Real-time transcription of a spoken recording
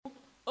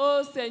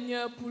oh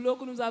Seigneur, pour l'eau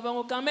que nous avons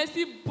au camp.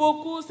 Merci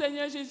beaucoup,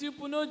 Seigneur Jésus,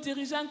 pour nos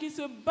dirigeants qui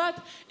se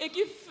battent et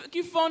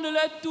qui font de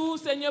leur tour,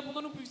 Seigneur, pour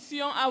que nous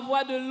puissions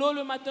avoir de l'eau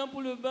le matin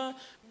pour le bain.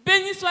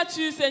 Béni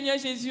sois-tu, Seigneur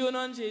Jésus, au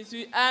nom de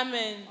Jésus.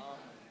 Amen.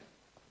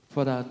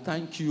 Father,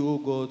 thank you, O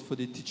God, for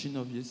the teaching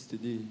of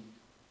yesterday.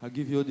 I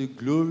give you all the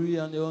glory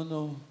and the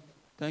honor.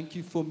 Thank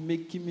you for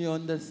making me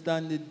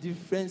understand the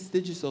different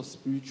stages of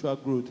spiritual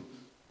growth,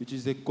 which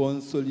is the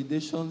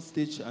consolidation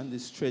stage and the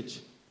stretch.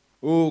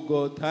 Oh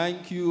God,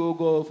 thank you, oh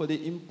God, for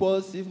the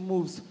impulsive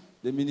moves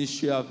the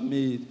ministry have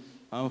made,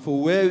 and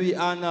for where we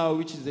are now,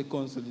 which is the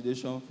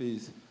consolidation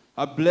phase.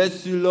 I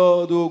bless you,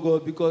 Lord, oh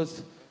God,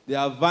 because the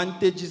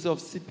advantages of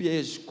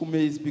CPH Koume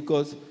is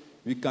because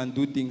we can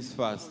do things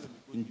fast.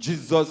 In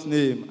Jesus'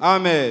 name,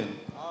 amen.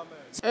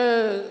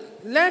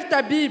 Lève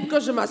ta Bible, que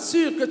je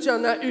m'assure que tu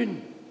en as une.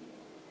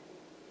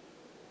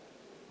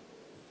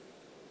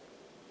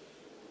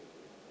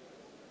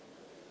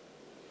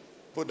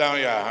 Put down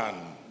your hand.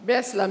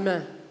 Baisse la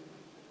main.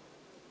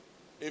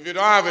 If you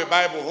don't have a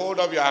Bible, hold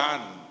up your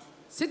hand.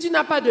 Si tu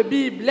n'as pas de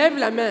Bible, lève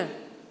la main.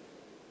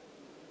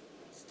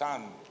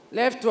 Stand.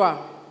 Lève-toi.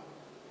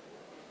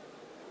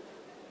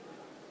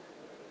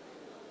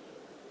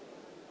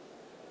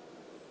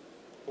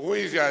 Who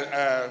is your...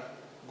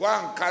 go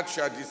and catch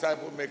your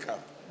disciple maker.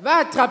 Va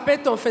attraper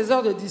ton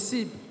faiseur de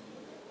disciples.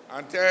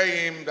 And tell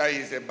him that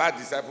he's a bad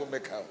disciple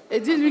maker. Et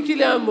dis-lui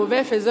qu'il est un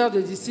mauvais faiseur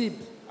de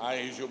disciples. And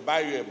he should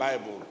buy you a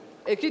Bible.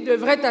 Et qu'il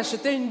devrait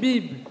t'acheter une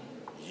Bible.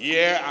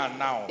 Here and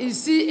now.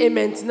 Ici et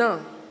maintenant.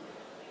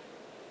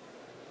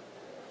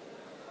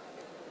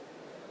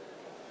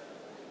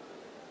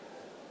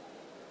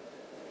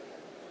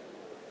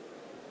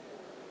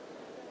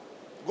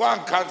 Go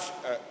and catch...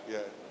 yeah.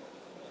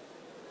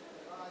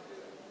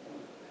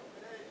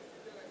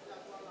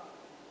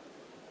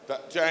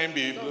 Tu as une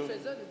Bible. Ton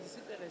faiseur de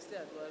disciples est resté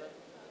à toi là.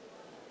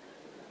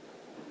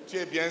 Tu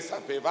es bien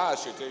sapé, va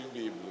acheter une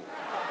Bible.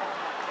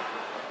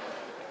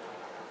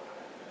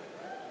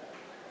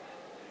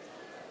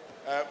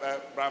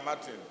 Brother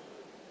Martin,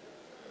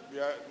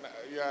 you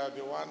are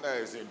the one that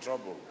is in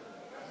trouble.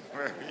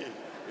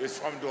 He's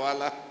from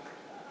Douala.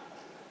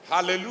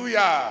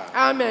 Hallelujah.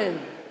 Amen.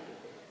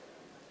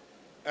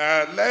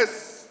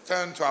 Let's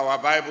turn to our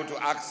Bible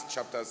to Acts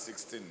chapter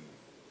 16.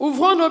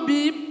 Ouvrons nos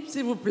Bibles,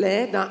 s'il vous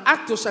plaît, dans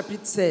Actes au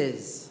chapitre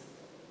 16.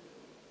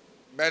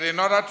 But in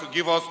order to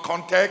give us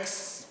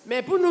context,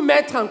 Mais pour nous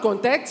mettre en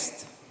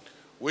contexte,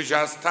 we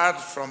shall start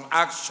from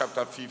Acts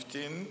chapter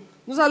 15,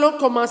 nous allons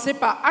commencer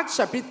par Actes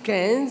chapitre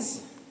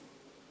 15,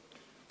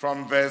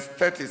 from verse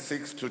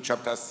 36 to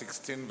chapter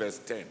 16, verse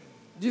 10.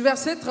 du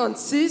verset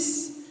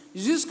 36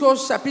 jusqu'au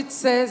chapitre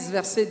 16,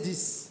 verset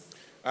 10.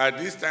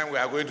 This time we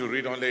are going to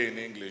read only in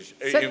English,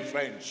 in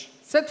French,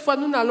 Cette fois,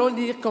 nous n'allons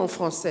lire qu'en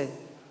français,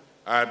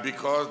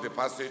 because the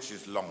passage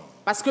is long.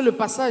 parce que le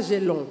passage est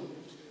long.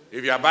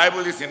 If your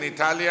Bible is in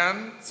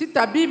Italian, Si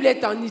ta Bible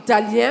est en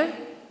italien,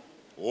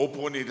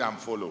 open it and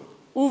follow.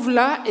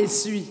 ouvre-la et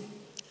suis.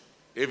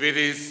 If it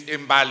is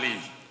in Bali,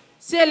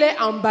 Si elle est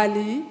en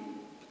Bali,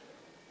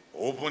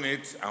 open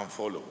it and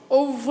follow.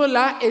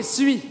 ouvre-la et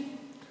suis.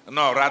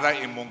 No, rather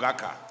in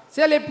Mungaka.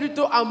 Si elle est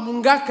plutôt en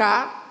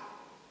Mungaka,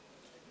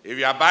 If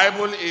your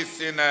Bible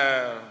is in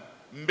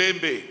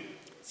Mbembe,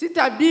 si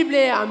ta Bible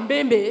est en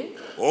Mbembe,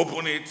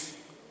 open it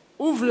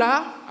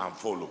ouvre-la and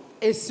follow.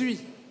 et suis.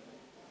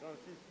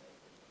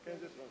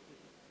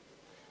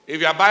 If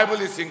your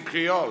Bible is in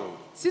Creole,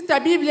 Si ta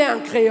Bible est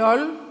en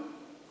créole,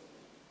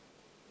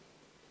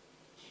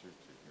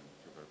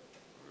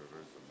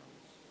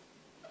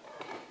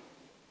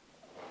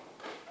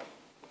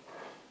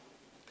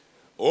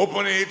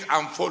 open it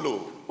and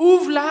follow.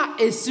 ouvre-la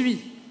et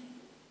suis.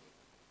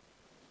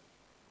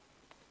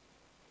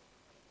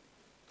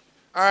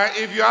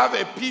 If you have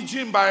a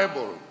Pidgin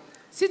Bible,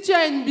 Si tu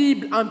as une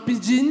Bible en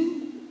pidgin,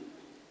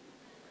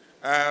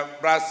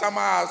 Brasama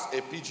has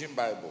a Pidgin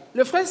Bible.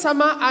 le frère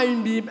Sama a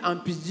une Bible en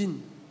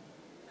pidgin.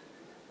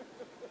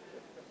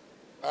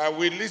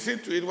 We listen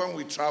to it when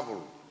we travel,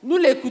 Nous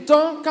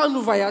l'écoutons quand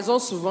nous voyageons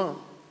souvent,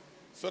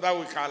 so that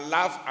we can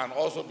laugh and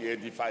also be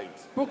edified.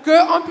 pour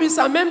qu'on puisse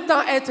en même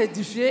temps être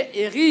édifié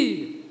et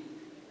rire.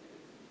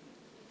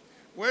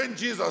 When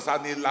Jesus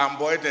and the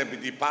Lamboy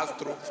they passed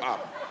through farm,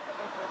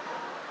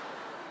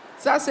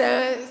 Ça,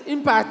 c'est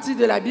une partie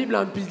de la Bible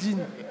en pidgin.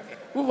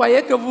 Vous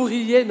voyez que vous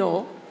riez,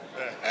 non?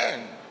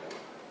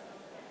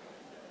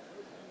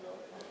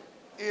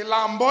 the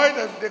Lamboy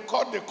they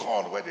cut the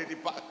corn where they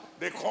depart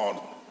the corn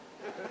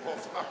for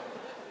farm.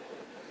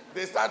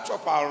 They start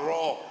chop and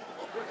raw.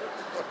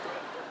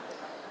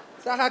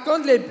 Ça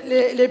raconte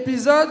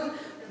l'épisode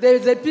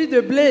des épis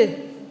de blé.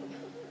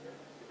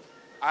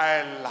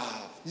 I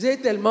laughed, J'ai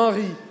tellement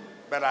ri.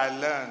 but I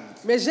learned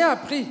Mais j'ai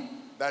appris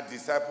that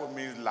disciple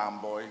means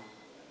Lamboy.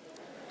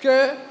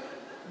 que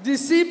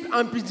disciple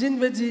en pidgin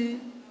veut dire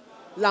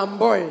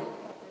lamboy.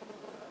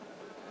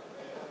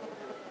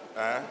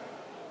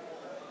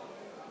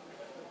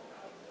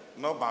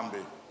 No Bambi,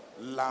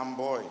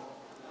 Lamboy.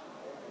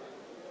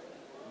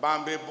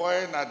 Bambi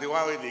boy na the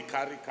one where they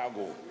carry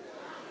cargo.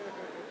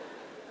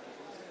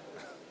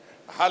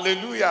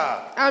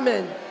 Hallelujah.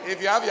 Amen. If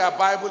you have your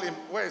Bible in,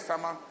 where is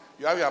Sama?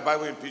 You have your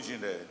Bible in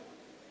Pidgin there.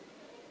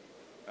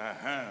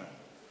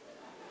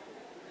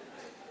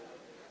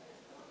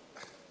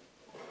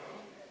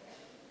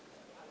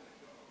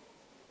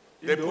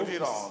 They put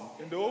it on.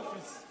 In the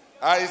office.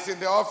 It's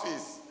in the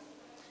office.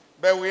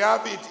 But we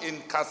have it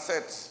in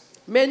cassette.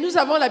 Mais nous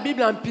avons la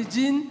Bible en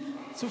pidgin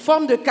sous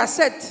forme de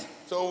cassette.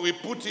 So we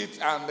put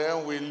it and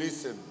then we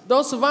listen.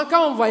 Donc souvent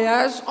quand on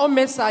voyage, on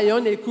met ça et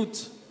on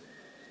écoute.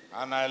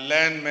 And I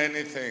learned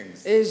many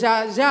things. Et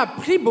j'ai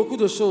appris beaucoup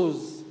de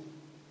choses.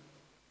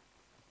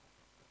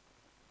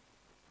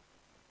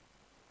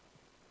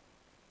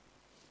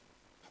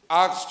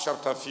 Acts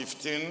chapter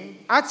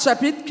 15. Actes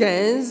chapitre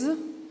 15.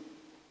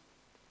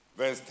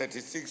 Verse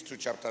 36 to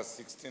chapter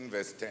 16,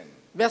 verse 10.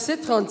 Verset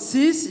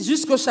 36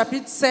 jusqu'au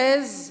chapitre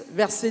 16,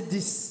 verset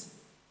 10.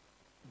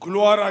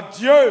 Gloire à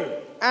Dieu.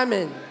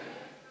 Amen.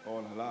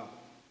 Oh là là.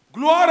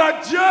 Gloire à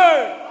Dieu.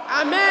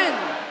 Amen.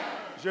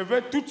 Je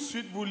vais tout de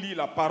suite vous lire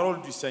la parole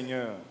du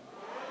Seigneur.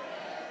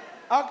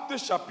 Acte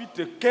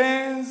chapitre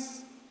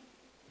 15,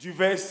 du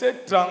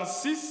verset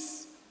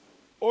 36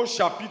 au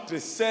chapitre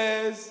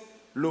 16,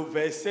 le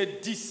verset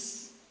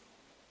 10.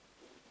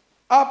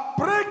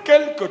 Après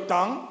quelque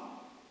temps,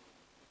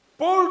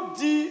 Paul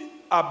dit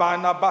à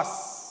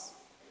Barnabas,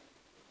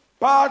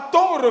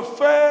 partons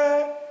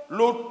refaire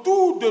le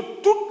tour de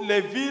toutes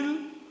les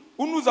villes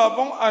où nous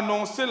avons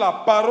annoncé la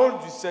parole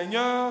du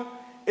Seigneur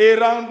et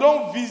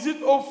rendons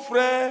visite aux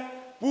frères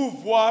pour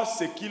voir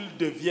ce qu'ils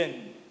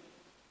deviennent.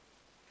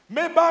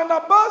 Mais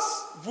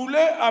Barnabas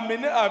voulait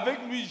amener avec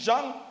lui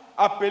Jean,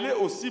 appelé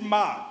aussi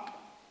Marc.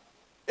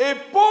 Et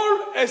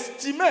Paul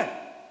estimait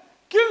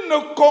qu'il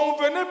ne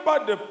convenait pas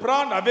de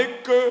prendre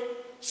avec eux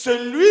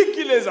celui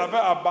qui les avait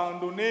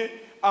abandonnés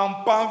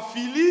en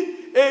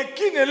Pamphylie et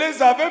qui ne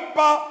les avait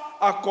pas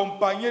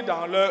accompagnés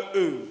dans leur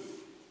œuvre.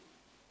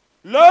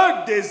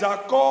 Leur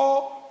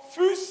désaccord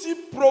fut si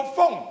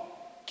profond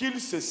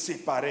qu'ils se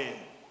séparèrent.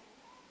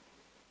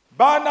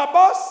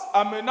 Barnabas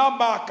amena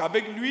Marc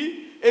avec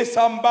lui et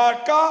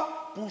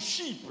s'embarqua pour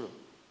Chypre.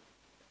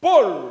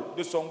 Paul,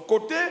 de son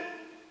côté,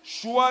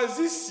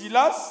 choisit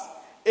Silas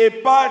et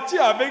partit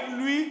avec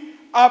lui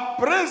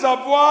après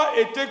avoir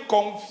été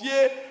confié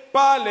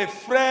par les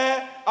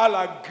frères à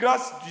la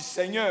grâce du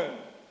Seigneur.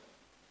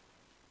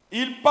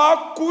 Il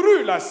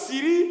parcourut la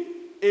Syrie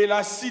et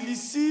la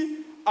Cilicie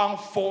en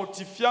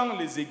fortifiant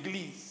les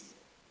églises.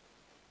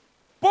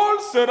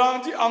 Paul se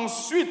rendit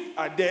ensuite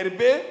à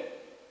Derbé,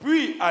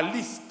 puis à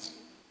Lystre.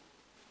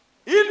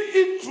 Il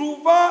y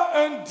trouva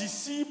un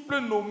disciple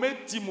nommé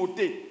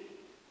Timothée.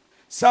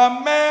 Sa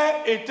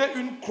mère était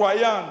une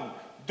croyante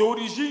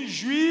d'origine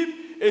juive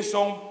et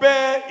son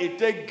père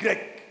était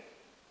grec.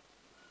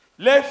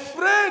 Les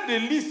frères de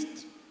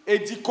Lystre et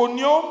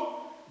d'Iconium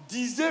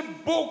disaient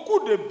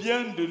beaucoup de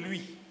bien de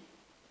lui.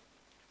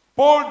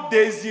 Paul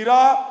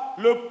désira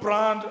le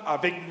prendre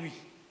avec lui.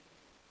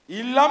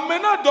 Il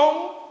l'amena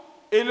donc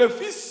et le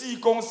fit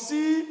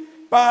circoncis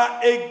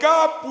par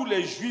égard pour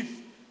les Juifs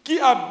qui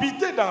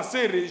habitaient dans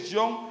ces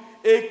régions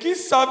et qui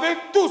savaient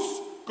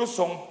tous que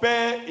son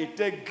père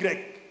était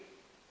grec.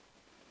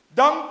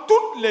 Dans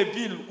toutes les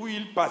villes où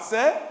il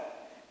passait,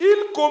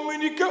 il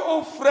communiquait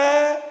aux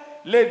frères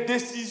les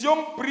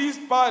décisions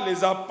prises par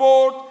les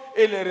apôtres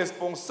et les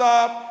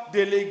responsables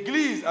de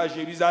l'Église à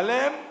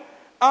Jérusalem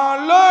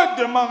en leur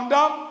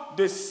demandant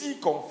de s'y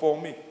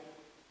conformer.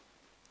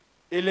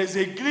 Et les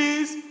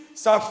églises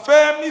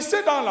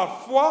s'affermissaient dans la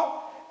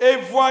foi et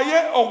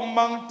voyaient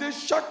augmenter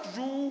chaque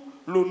jour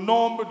le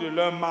nombre de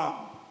leurs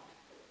membres.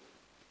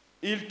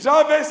 Ils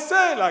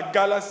traversaient la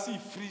Galatie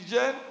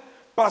phrygienne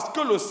parce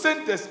que le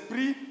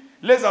Saint-Esprit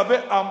les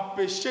avait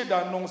empêchés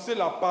d'annoncer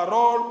la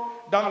parole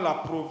dans la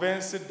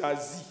province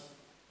d'Asie.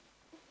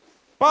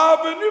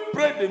 Parvenus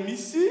près de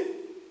Mysie,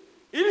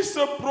 ils se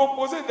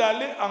proposaient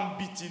d'aller en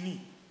Bithynie.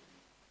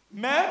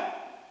 Mais,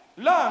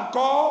 là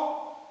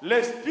encore,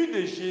 l'Esprit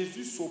de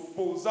Jésus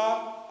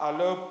s'opposa à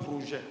leur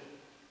projet.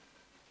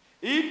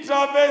 Ils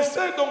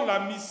traversaient donc la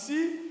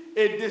Mysie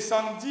et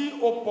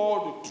descendirent au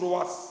port de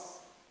Troas.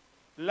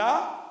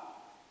 Là,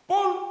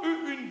 Paul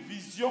eut une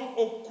vision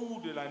au cours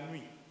de la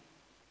nuit.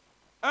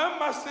 Un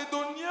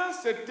Macédonien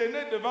se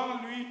tenait devant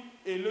lui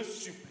et le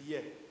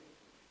suppliait.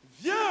 «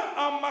 Viens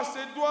en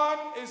Macédoine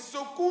et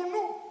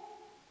secours-nous. »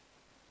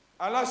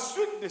 À la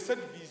suite de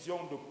cette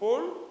vision de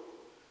Paul,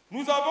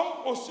 nous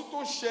avons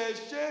aussitôt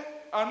cherché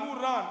à nous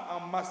rendre en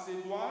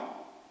Macédoine,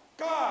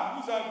 car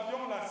nous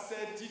avions la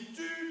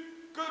certitude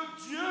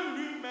que Dieu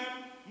lui-même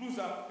nous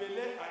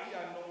appelait à y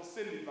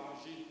annoncer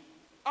l'évangile.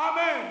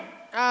 Amen.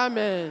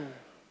 Amen.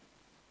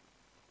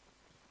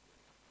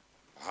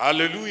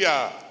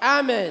 Hallelujah.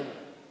 Amen.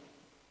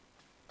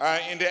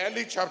 In the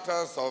early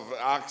chapters of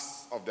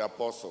Acts of the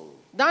Apostles,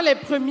 Dans les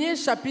premiers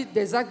chapitres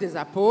des Actes des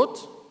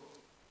Apôtres,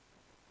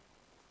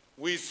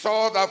 we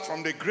saw that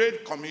from the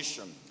Great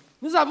Commission,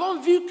 nous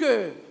avons vu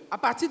que, à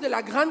partir de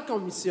la Grande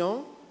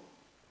Commission,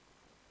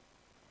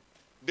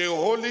 the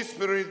Holy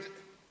Spirit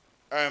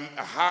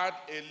had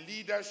a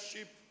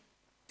leadership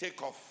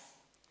takeoff.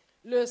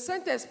 le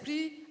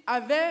Saint-Esprit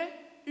avait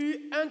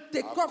eu un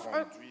take-off.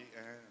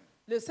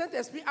 Le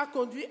Saint-Esprit a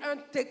conduit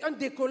un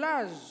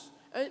décollage,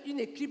 une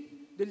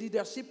équipe de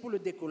leadership pour le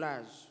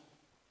décollage.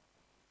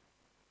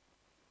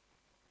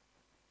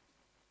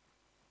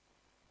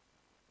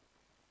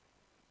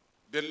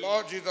 The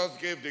Lord Jesus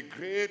gave the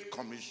Great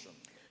Commission.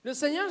 Le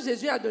Seigneur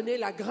Jésus a donné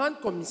la grande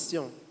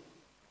commission.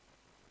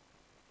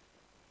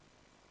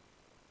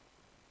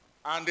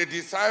 And the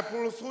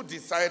disciples who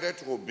decided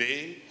to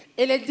obey,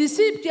 Et les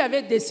disciples qui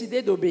avaient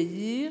décidé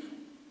d'obéir,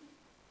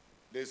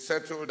 they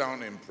settled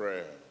down in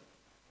prayer.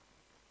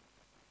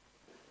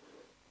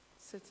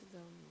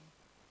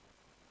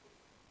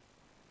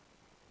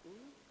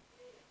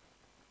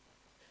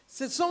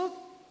 se sont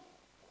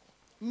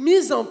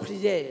mis en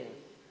prière.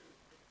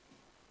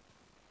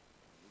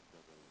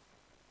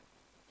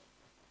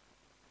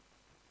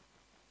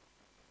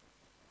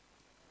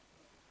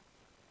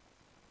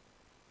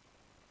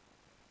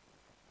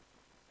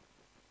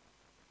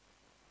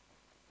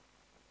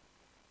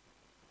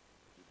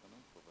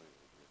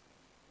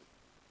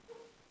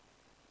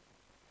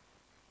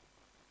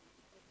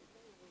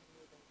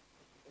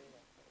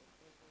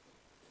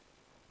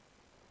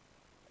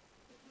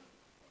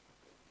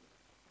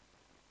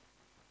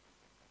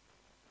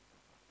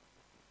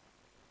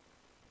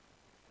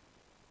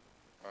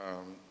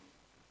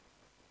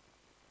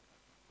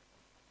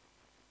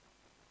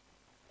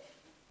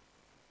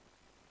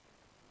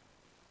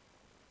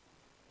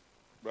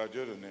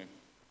 Brother Jordan,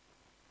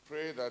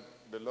 pray that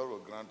the Lord will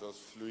grant us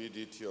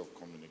fluidity of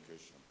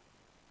communication.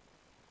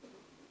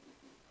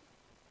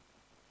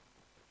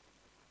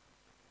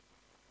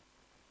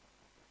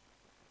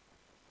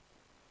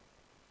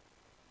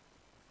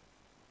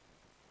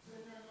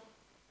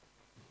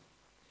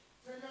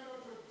 Seigneur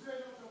notre Dieu,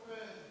 notre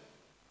Père,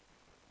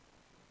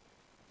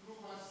 nous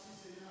voici,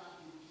 Seigneur, à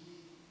tes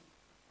pieds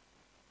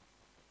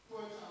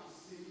pour être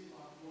enseigné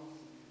par toi,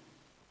 Seigneur.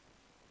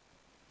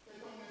 Et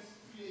ton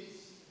esprit est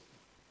ici,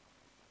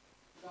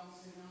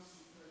 l'enseignant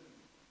suprême,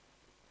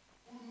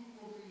 pour nous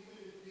communiquer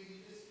les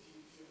vérités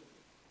spirituelles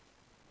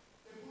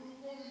et pour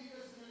nous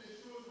communiquer, Seigneur, les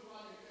choses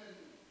par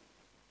lesquelles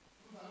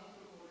nous allons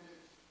te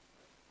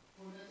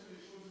connaître les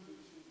choses de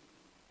Dieu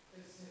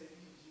et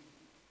servir Dieu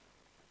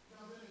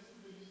dans un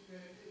esprit de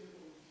liberté et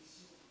de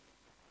conviction.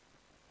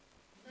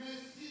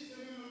 Merci,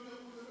 Seigneur, notre Dieu,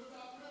 pour ce que tu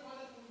as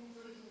préparé pour nous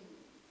ce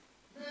jour.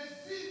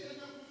 Merci,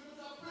 Seigneur, pour ce que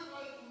tu as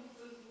préparé pour nous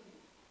ce jour.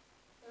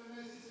 Et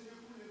merci,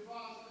 Seigneur, pour les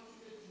vases que tu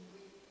t'es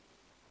tourné.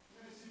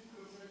 Merci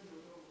pour le frère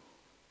Théodore.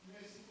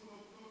 Merci pour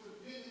notre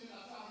bien-aimé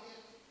la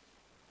Sarriette.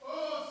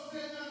 Oh,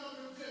 Seigneur,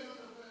 notre Dieu,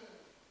 notre Père.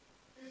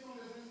 Ils sont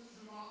des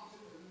instruments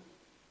entre nous.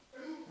 Et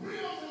nous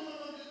prions, Seigneur,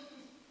 notre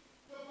Jésus,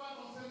 que par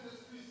ton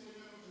Saint-Esprit,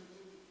 Seigneur, notre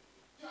Dieu,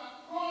 tu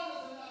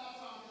accordes, Seigneur, la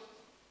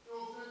Sarriette et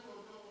au frère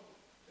Théodore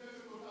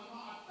d'être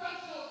totalement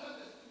attachés au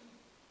Saint-Esprit.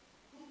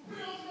 Nous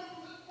prions, Seigneur,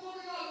 pour cette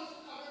communion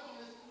avec ton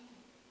esprit.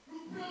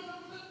 Nous prions, Seigneur,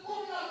 pour cette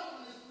communion avec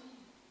ton esprit.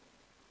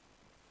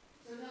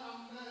 Seigneur,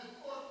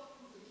 enlève, ôte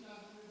tout ce qui nous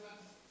a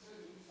distrait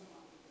depuis ce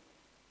matin.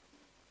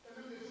 Et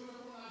même les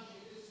choses qu'on a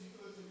jetées sur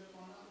eux, Seigneur,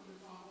 pendant tout le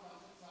temps encore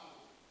dans cette salle.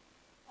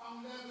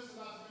 Enlève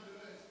cela, Seigneur, de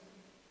leur esprit.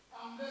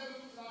 Enlève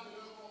tout cela de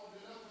leur corps, de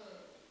leur cœur.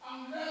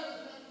 Enlève,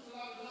 Seigneur, tout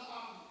cela de leur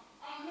âme.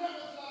 Enlève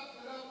cela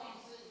de leur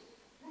pensée.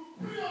 Nous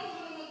prions,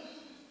 Seigneur, notre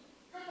Jésus,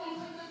 que ton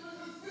Saint-Esprit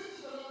se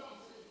saisisse de leur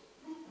pensée.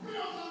 Nous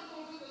prions, Seigneur, que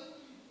ton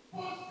Saint-Esprit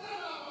possède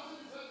la pensée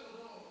du frère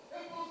Théodore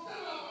et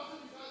possède la pensée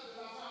du frère de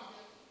la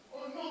Sarriette.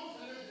 Au nom du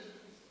Seigneur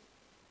Jésus-Christ.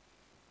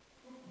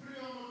 Nous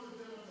prions, notre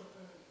Dieu, notre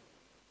Père,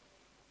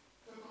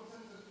 que ton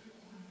Saint-Esprit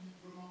coule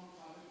librement au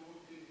travers de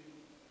nos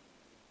bien-aimés.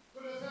 Que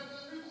le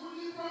Saint-Esprit coule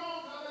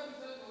librement au travers du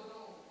frère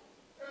Théodore.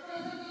 Et que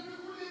le Saint-Esprit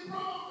coule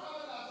librement au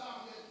travers de la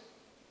Sarriette.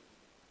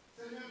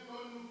 Seigneur,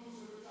 donne-nous tout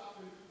ce que tu as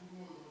prévu pour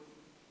nous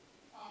aujourd'hui.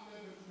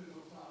 Enlève tous les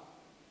obstacles.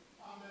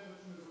 Enlève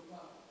tous les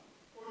obstacles.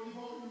 Au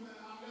niveau humain,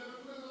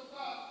 enlève tous les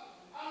obstacles.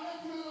 Enlève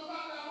tous les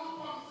obstacles à nos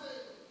pensées.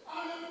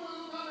 Enlève tous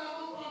les obstacles à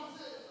nos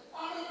pensées.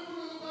 Enlève tous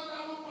les obstacles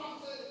à nos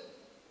pensées.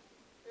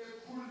 Et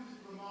coule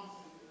librement,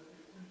 Seigneur.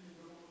 Et coule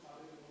librement au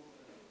travers de nos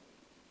frères.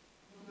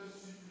 Nous te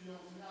supplions,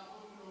 Seigneur,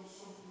 accorde-nous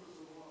l'onction pour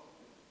recevoir.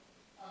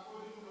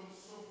 Accorde-nous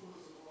l'onction pour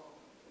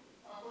recevoir.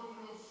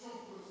 Accorde-nous l'onction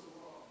pour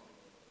recevoir.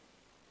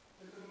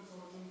 Et que nous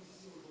sortions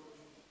d'ici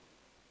aujourd'hui.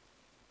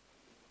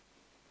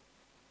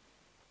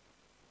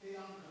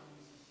 Ayant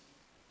grandi,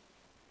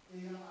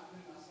 ayant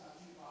atteint la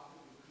statue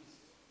parfaite de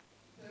Christ,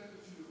 tel que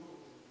tu le vois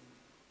aujourd'hui,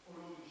 au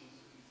nom de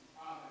Jésus-Christ.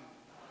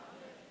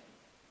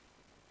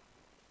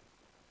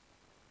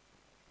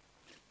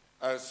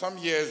 Amen. Some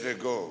years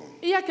ago,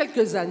 Il y a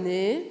quelques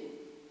années,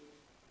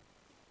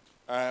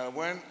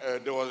 when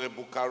there was a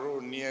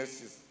Bukaro near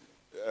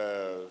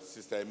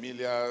Sister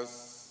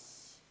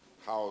Emilia's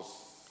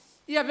house,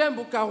 il y avait un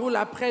boucarou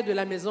là près de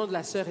la maison de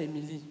la sœur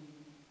Émilie.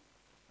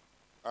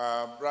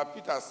 Brother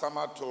Peter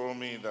Sama told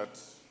me that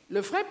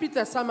Le frère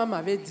Peter Sama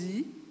m'avait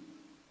dit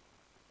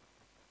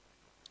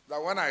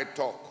when I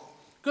talk,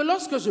 que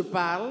lorsque je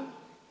parle,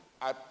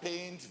 I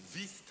paint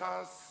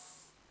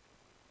vistas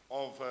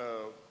of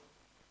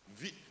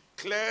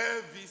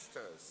clear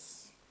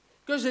vistas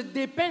que je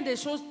dépeins des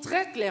choses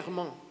très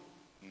clairement.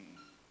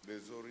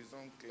 Des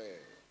horizons clairs.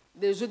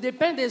 Je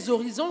dépeins des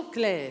horizons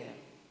clairs.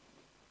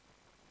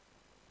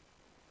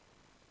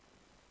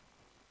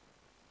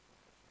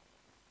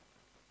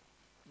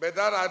 But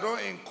that I don't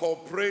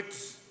incorporate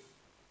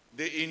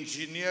the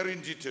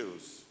engineering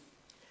details.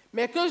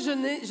 Mais que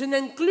je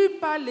n'inclus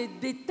pas les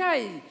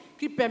détails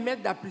qui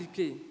permettent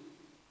d'appliquer.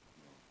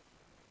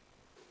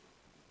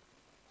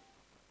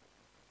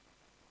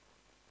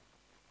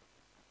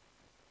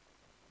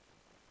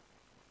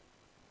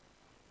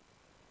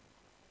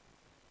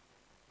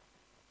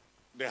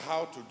 The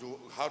how to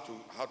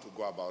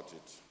go about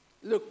it.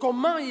 Le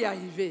comment y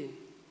arriver.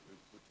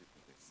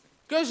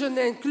 Que je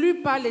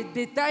n'inclus pas les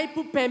détails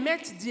pour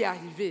permettre d'y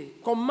arriver.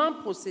 Comment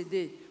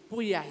procéder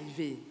pour y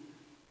arriver.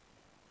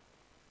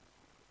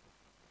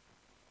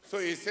 So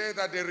he said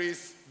that there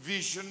is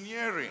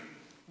visioneering.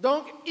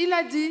 Donc, il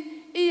a dit,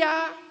 il y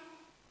a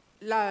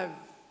la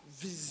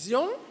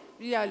vision,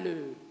 il y a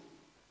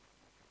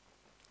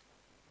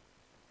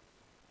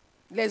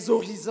les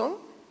horizons.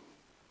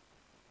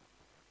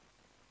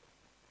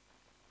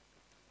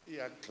 Il y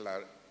a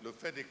le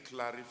fait de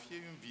clarifier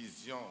une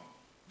vision,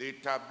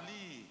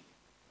 d'établir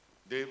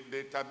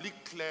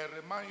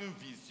clairement une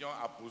vision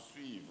à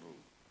poursuivre.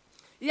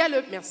 Il y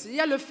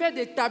a le fait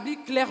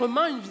d'établir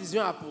clairement une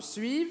vision à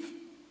poursuivre.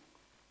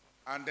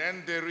 And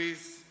then there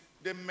is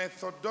the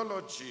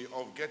methodology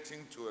of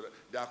getting to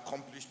the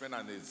accomplishment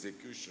and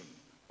execution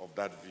of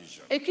that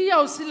vision. Et qu'il y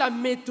a aussi la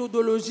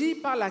méthodologie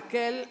par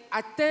laquelle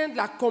atteindre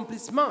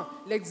l'accomplissement,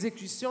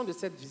 l'exécution de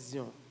cette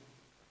vision.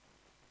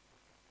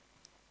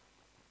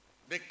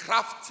 The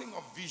crafting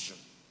of vision.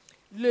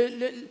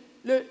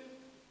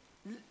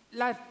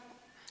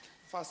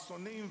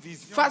 Façonner une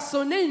vision.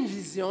 Façonner une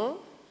vision.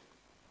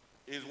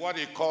 Is what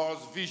he calls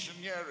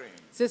visioneering.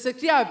 C'est ce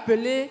qui est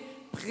appelé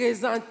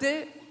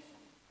présenter.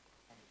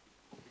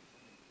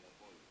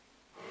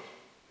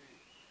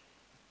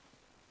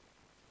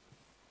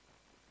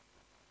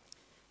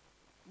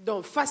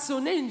 Donc,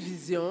 façonner une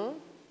vision.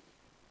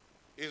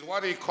 Is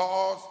what he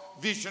calls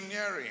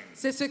visioneering.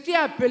 C'est ce qui est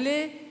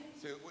appelé.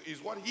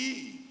 Is what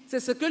he. C'est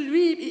ce que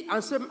lui,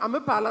 en me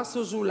parlant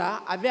ce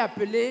jour-là, avait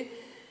appelé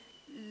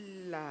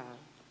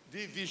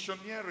the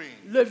visioneering.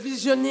 Le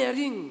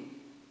visioneering.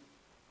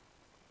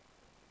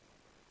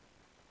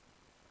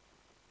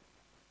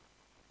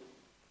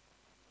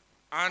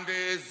 And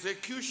the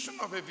execution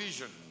of a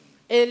vision.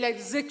 Et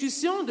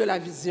l'exécution de la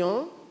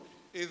vision.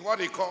 Is what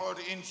he called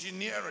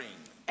engineering.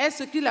 Est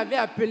ce qu'il avait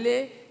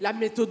appelé la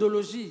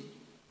méthodologie.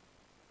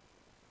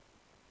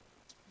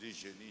 Du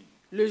génie.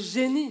 Le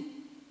génie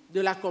de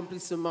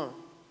l'accomplissement.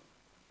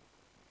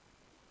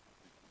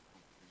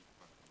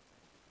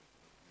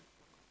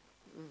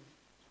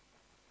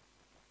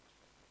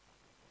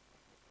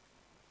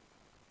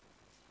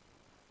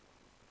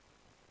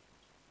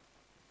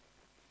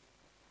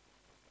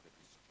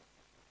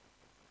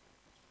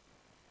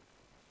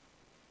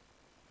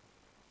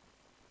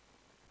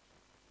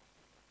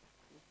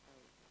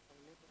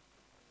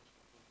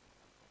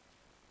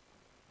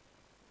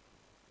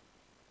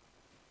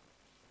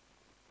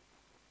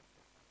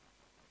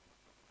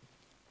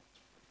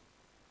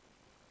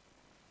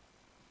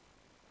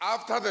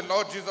 After the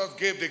Lord Jesus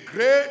gave the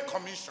Great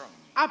Commission,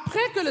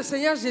 après que le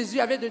Seigneur Jésus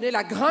avait donné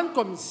la grande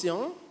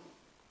commission,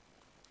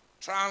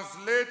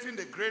 translating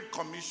the Great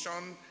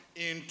Commission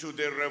into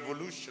the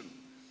revolution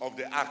of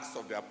the Acts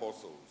of the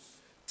Apostles,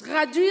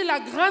 traduire la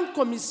grande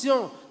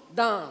commission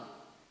dans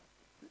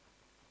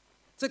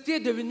ce qui est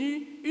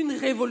devenu une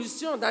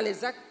révolution dans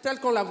les actes,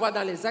 tels qu'on la voit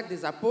dans les actes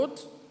des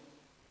apôtres.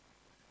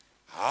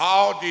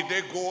 How did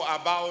they go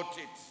about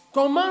it?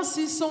 Comment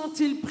s'y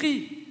sont-ils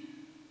pris?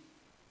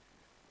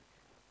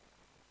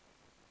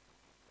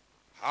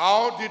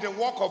 How did the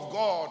work of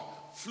God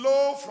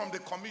flow from the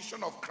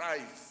commission of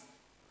Christ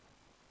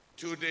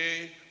to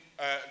the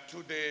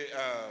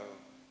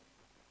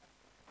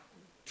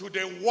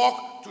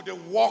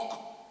work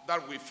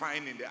that we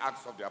find in the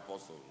Acts of the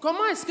Apostles?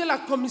 Comment est-ce que la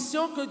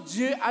commission que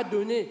Dieu a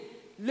donnée,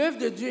 l'œuvre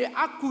de Dieu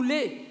a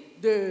coulé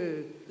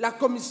de la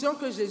commission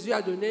que Jésus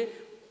a donnée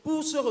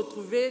pour se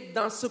retrouver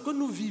dans ce que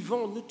nous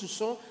vivons, nous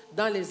touchons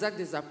dans les actes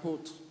des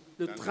apôtres?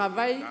 Le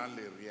travail dans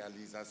les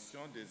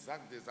réalisations des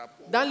actes des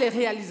apôtres. Dans les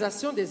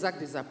réalisations des actes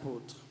des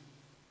apôtres.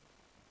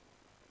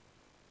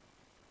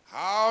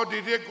 How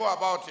did they go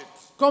about it?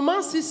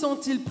 Comment s'y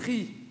sont-ils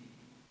pris?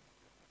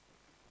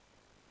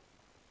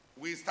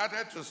 We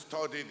started to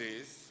study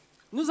this.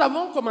 Nous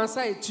avons commencé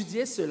à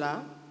étudier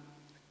cela.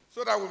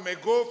 So that we may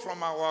go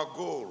from our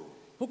goal.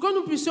 Pour que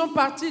nous puissions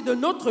partir de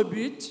notre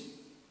but.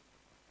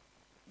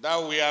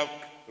 That we have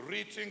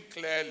written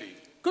clearly.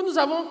 Que nous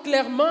avons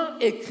clairement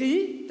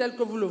écrit, tel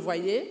que vous le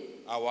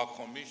voyez, our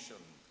commission.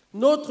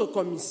 Notre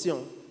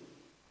commission.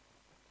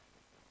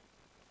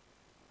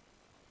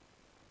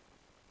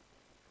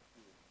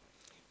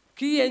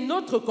 Qui est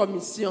notre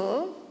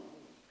commission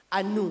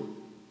à nous?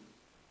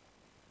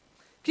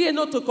 Qui est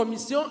notre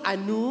commission à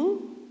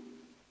nous?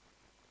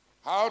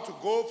 How to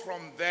go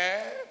from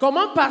there?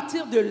 Comment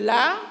partir de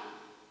là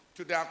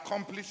To the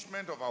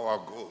accomplishment of our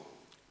goal.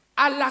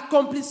 à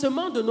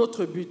l'accomplissement de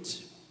notre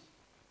but.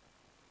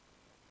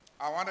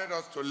 I wanted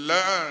us to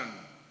learn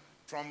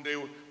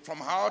from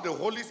how the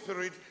Holy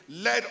Spirit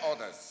led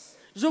others.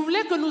 Je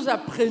voulais que nous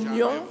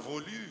apprenions,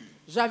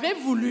 j'avais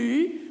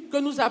voulu que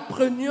nous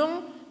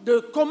apprenions de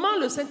comment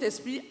le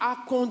Saint-Esprit a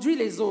conduit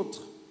les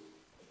autres.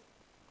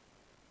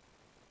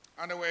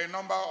 And there were a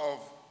number of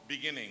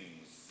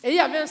beginnings. Et il y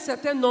avait un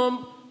certain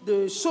nombre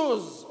de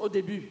choses au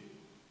début.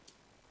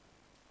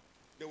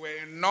 There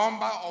were a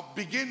number of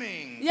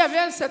beginnings. Il y avait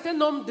un certain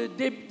nombre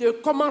de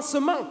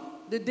commencements,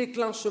 de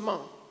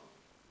déclenchements.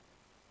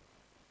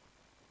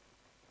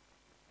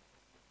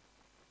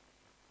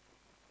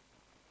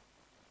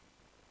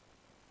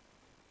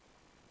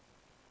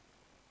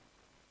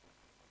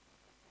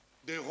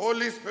 The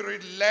Holy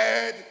Spirit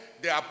led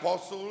the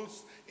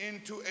apostles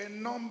into a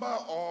number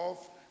of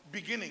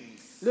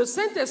beginnings. Le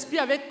Saint-Esprit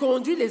avait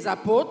conduit les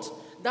apôtres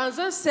dans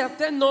un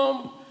certain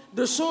nombre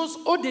de choses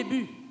au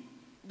début,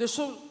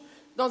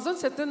 dans un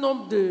certain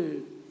nombre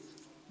de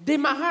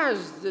démarrages,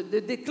 de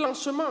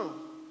déclenchements.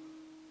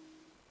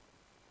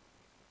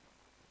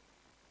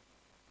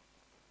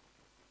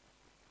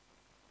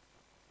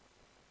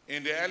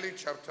 In the early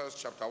chapters,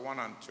 chapter 1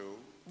 and 2,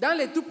 Dans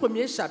les tout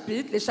premiers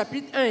chapitres, les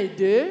chapitres 1 et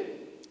 2,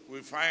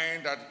 we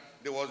find that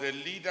there was a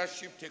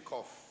leadership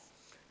takeoff.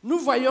 nous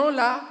voyons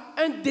là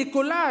un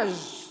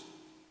décollage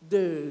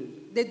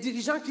des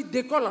dirigeants qui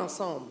décollent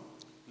ensemble.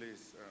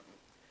 Please,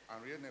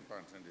 Henriette n'est pas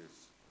en train de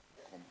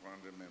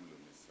comprendre même le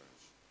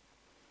message.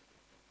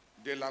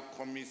 De la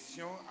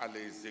commission à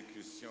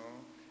l'exécution,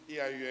 il y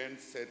a eu un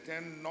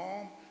certain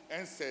nombre,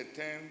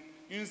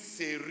 une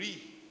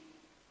série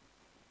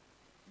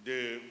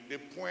de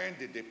points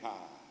de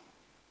départ.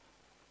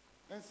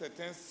 Une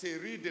certaine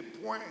série de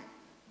points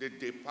de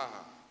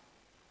départ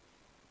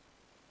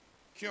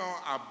qui ont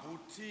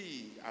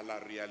abouti à la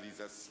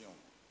réalisation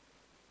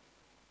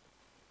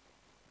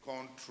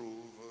qu'on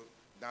trouve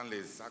dans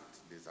les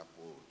actes des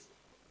apôtres.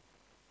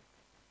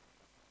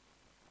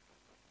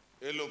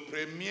 Et le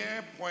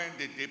premier point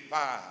de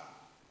départ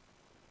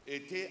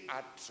était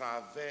à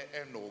travers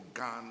un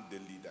organe de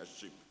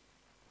leadership.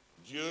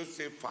 Dieu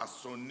s'est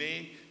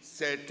façonné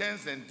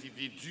certains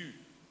individus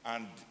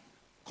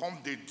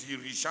comme des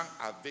dirigeants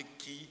avec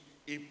qui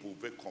il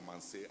pouvait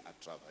commencer à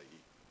travailler.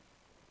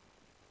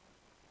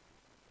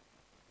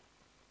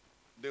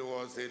 There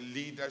was a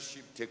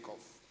leadership takeoff.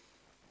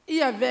 Il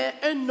y avait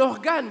un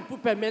organe pour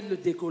permettre le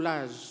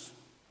décollage.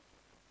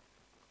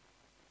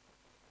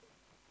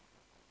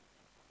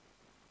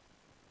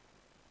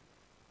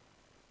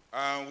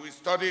 We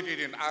studied it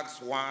in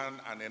Acts 1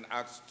 and in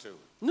Acts 2.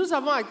 Nous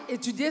avons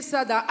étudié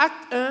ça dans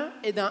Acte 1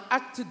 et dans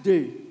Acte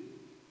 2.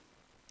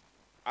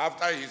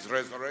 After his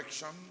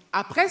resurrection,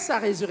 Après sa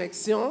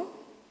résurrection,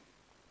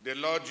 the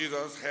Lord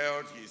Jesus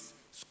held his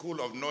school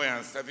of knowing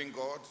and serving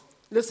God.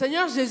 le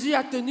Seigneur Jésus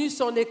a tenu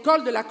son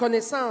école de la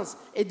connaissance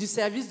et du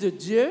service de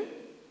Dieu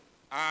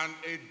And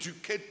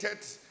educated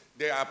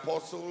the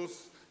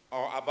apostles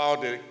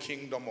about the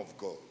kingdom of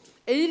God.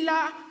 et il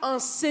a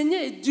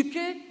enseigné,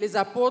 éduqué les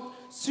apôtres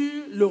sur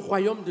le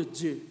royaume de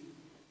Dieu.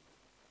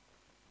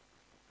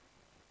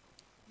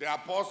 The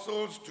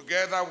apostles,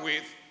 together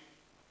with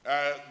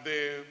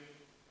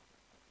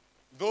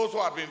those who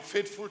have been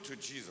faithful to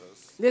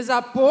Jesus, Les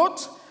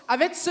apôtres,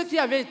 avec ceux qui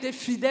avaient été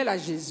fidèles à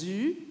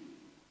Jésus,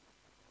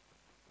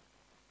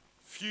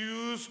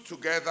 fused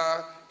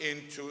together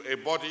into a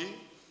body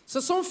se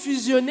sont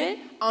fusionnés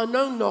en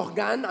un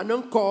organe, en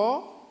un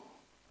corps,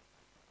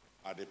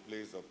 at the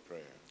place of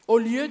prayer. au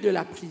lieu de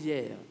la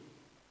prière.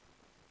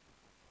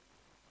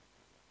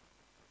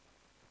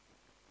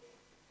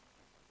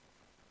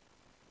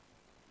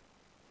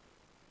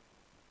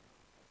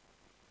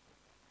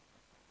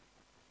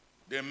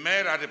 They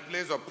met at the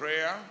place of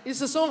prayer. Ils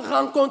se sont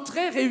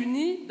rencontrés,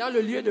 réunis dans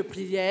le lieu de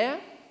prière.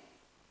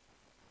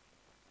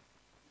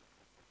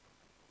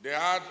 They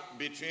had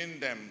between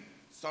them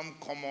some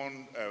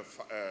common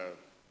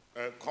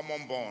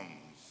bonds,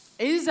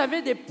 Et ils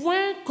avaient des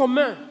points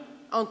communs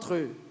entre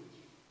eux,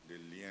 the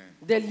liens.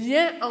 des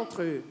liens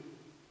entre eux.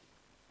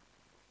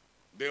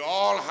 They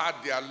all had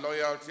their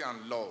loyalty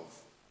and love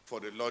for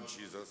the Lord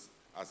Jesus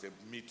as a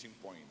meeting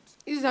point.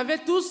 Ils avaient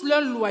tous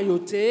leur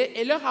loyauté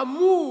et leur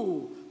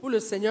amour pour le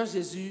Seigneur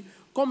Jésus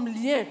comme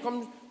lien,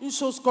 comme une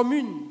chose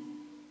commune.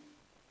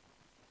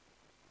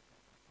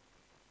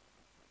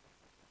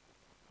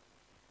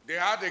 They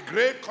had a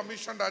great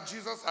commission that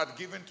Jesus had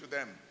given to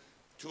them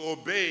to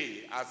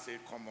obey as a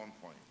common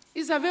point.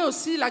 Ils avaient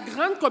aussi la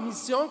grande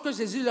commission que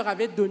Jésus leur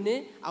avait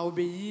donnée à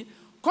obéir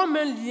comme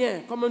un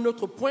lien, comme un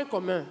autre point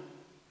commun.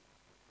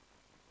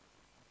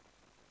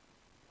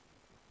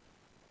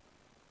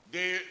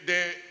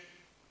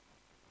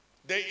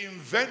 They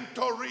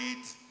inventoried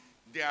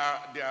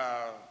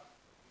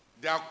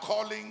their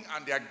calling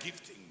and their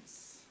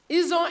giftings.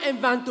 Ils ont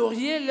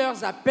inventorié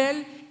leurs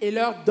appels et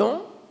leurs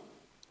dons.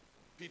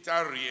 Peter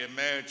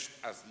re-emerged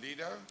as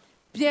leader.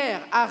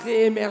 Pierre a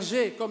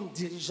réémergé comme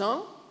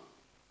dirigeant.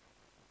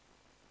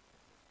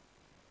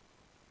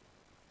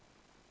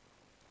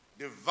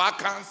 The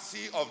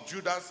vacancy of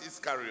Judas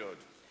Iscariot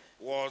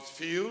was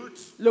filled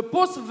le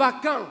poste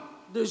vacant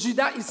de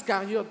Judas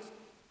Iscariote,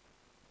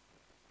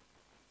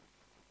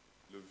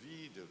 le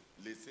vide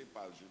laissé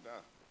par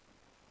Judas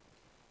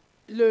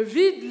le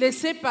vide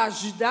laissé par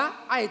Judas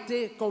a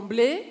été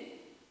comblé.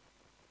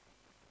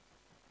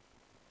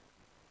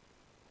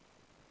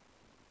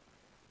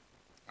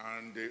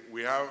 and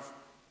we have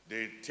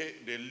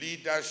the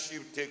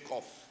leadership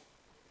take-off.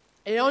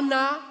 Et on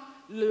a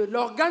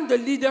l'organe de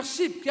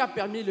leadership qui a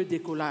permis le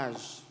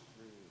décollage.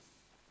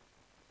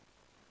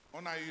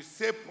 On a eu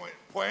ces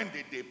points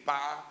de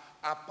départ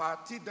à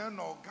partir d'un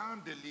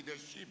organe de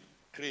leadership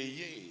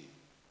créé.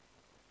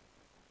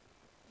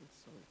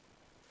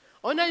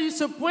 On a eu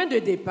ce point de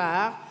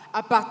départ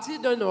à partir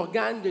d'un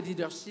organe de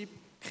leadership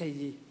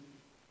créé.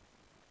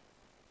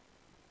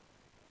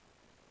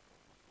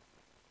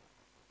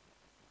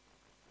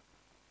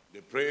 They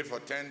prayed for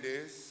 10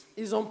 days.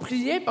 Ils ont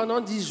prié pendant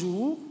 10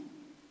 jours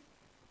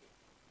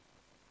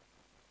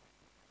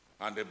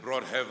And they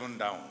brought heaven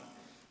down.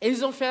 et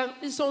ils ont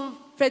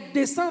fait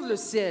descendre le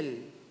ciel.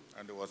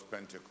 And it was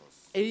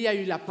Pentecost. Et il y a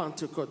eu la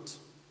Pentecôte.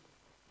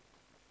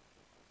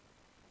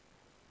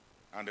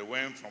 And they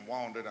went from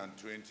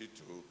 120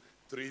 to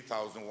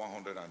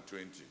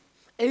 3,120.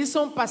 Et ils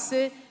sont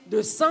passés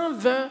de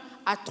 120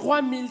 à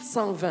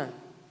 3120.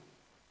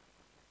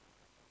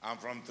 And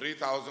from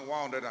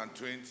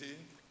 3,120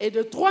 Et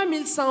de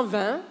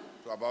 3120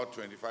 to about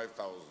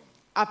 25,000.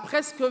 à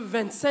presque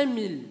 25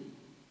 000.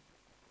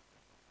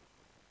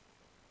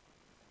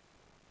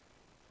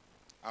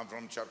 And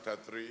from chapter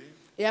 3,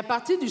 Et à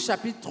partir du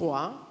chapitre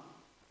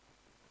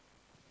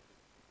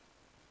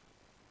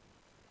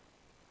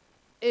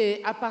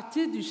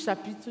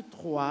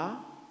 3,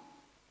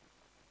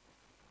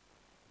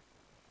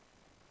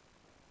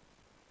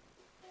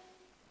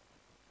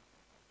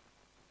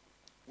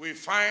 we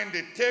find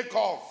the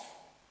takeoff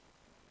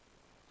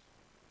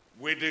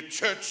with the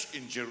church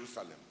in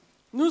Jerusalem.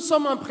 nous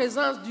sommes en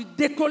présence du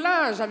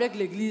décollage avec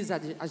l'église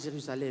à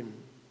Jérusalem.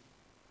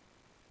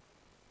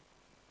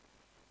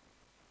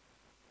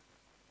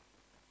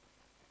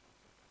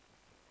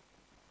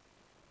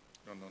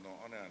 Non,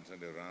 on est en train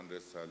de rendre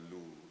ça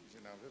lourd. Je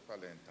n'avais pas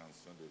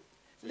l'intention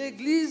de...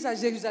 L'église à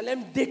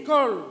Jérusalem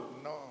décolle.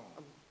 Non.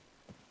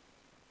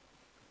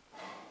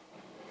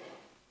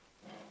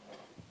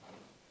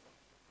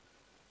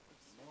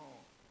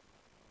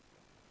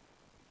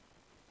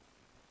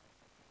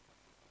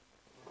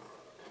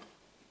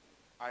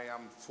 I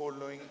am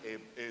following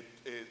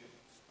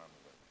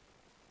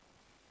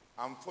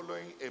I'm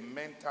following a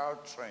mental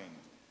trend.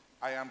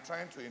 I am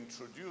trying to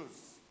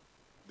introduce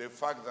the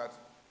fact that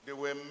there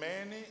were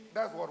many,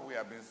 that's what we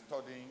have been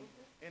studying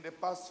in the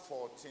past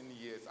 14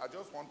 years. I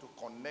just want to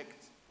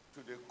connect to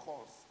the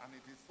course, and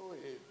it is so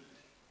heavy.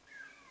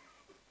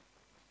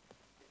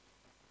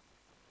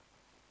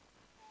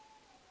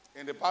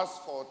 In the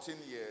past 14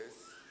 years,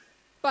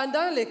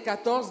 Pendant les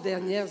 14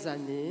 dernières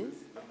années,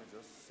 let me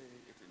just say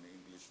it in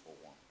English for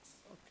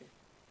once. okay.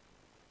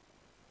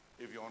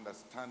 If you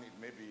understand it,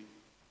 maybe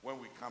when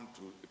we come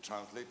to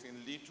translating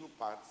little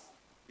parts,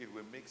 it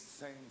will make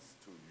sense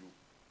to you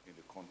in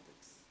the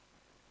context.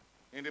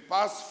 In the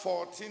past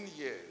 14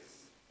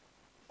 years,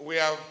 we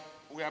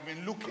have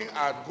been looking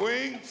at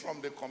going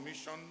from the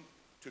commission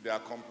to the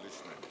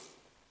accomplishment.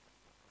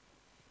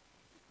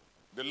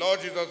 The Lord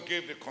Jesus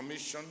gave the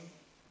commission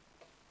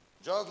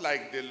just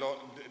like the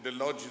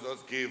Lord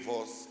Jesus gave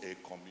us a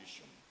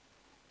commission.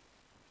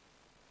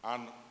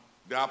 And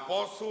the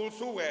apostles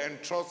who were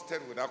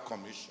entrusted with that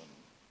commission,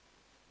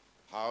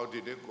 how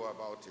did they go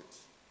about it?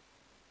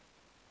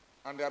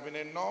 And there have been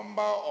a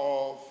number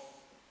of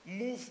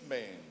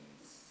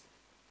movements,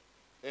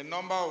 a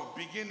number of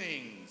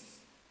beginnings,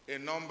 a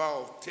number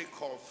of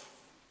takeoff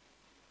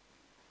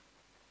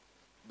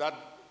that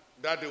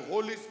the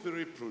Holy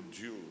Spirit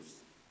produced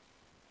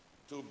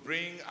to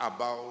bring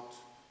about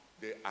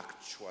the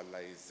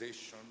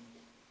actualization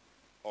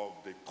of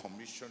the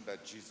commission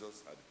that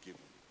Jesus had given.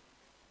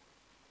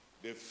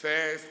 The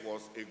first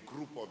was a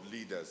group of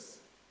leaders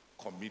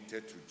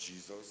committed to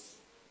Jesus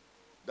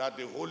that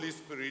the Holy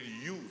Spirit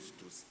used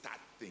to start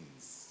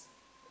things.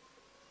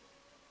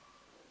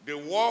 The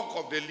work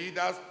of the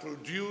leaders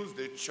produced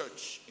the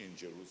church in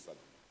Jerusalem.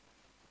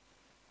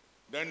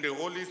 Then the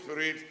Holy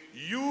Spirit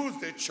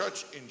used the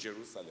church in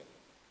Jerusalem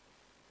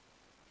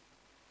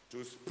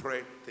to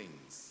spread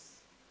things.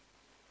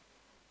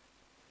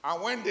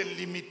 And when the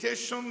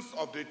limitations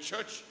of the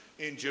church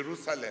in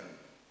Jerusalem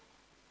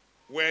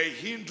were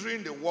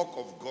hindering the work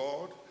of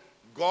God,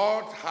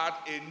 God had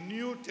a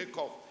new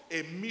takeoff,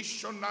 a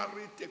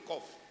missionary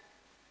takeoff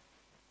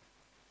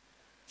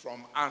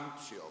from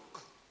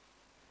Antioch.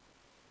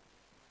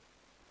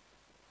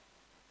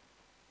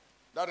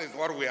 That is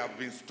what we have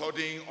been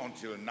studying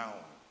until now.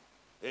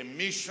 A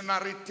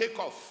missionary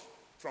takeoff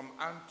from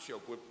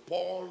Antioch with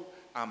Paul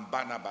and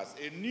Barnabas,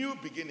 a new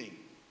beginning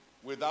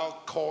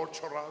without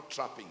cultural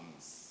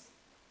trappings,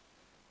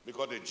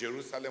 because the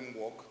Jerusalem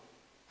work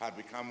had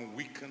become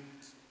weakened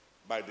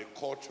by the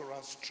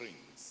cultural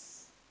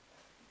strings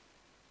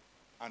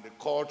and the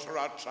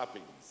cultural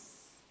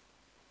trappings.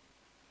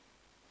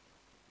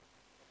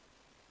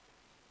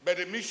 But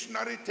the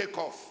missionary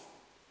takeoff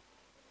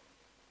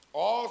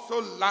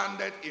also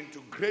landed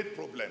into great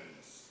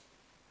problems.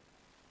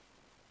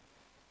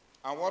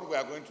 And what we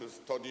are going to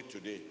study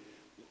today,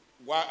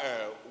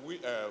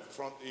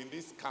 from in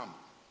this camp,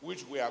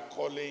 which we are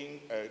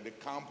calling the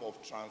camp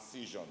of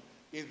transition,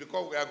 is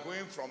because we are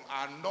going from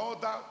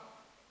another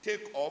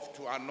takeoff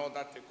to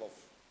another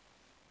takeoff.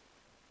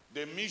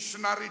 The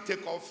missionary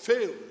takeoff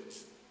failed.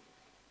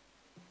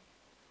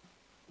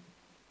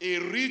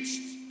 It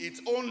reached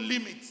its own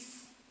limits.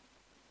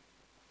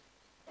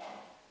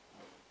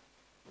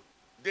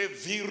 The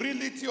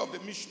virility of the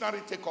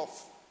missionary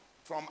takeoff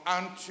from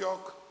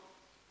Antioch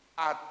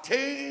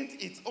attained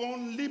its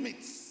own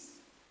limits.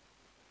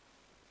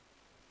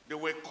 There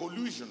were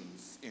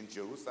collusions in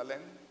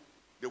Jerusalem.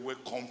 There were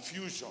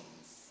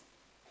confusions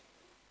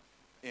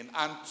in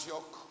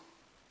Antioch.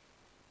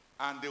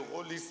 And the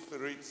Holy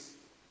Spirit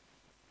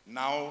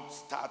now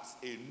starts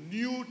a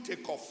new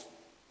takeoff,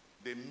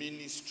 the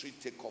ministry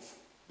takeoff,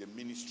 the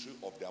ministry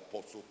of the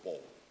Apostle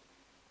Paul.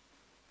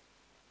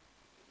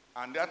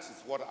 And that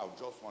is what I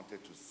just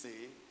wanted to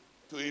say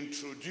to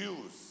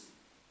introduce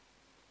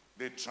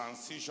the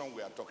transition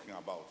we are talking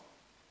about.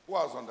 Who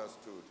has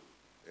understood?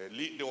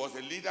 There was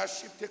a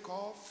leadership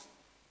takeoff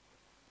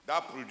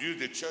that produced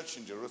the church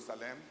in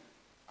Jerusalem.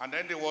 And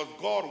then there was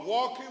God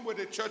working with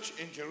the church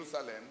in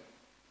Jerusalem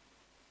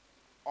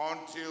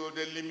until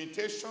the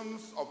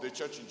limitations of the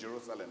church in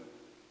Jerusalem,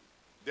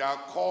 their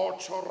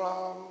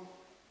cultural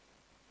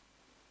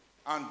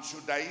and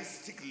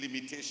Judaistic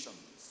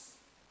limitations.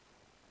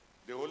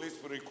 The Holy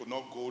Spirit could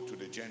not go to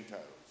the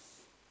Gentiles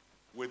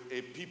with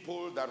a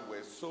people that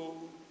were so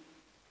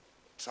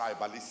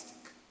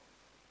tribalistic.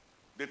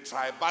 The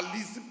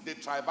tribalism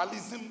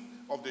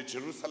of the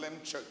Jerusalem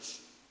church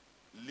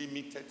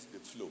limited the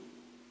flow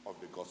of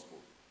the gospel.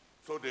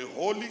 So the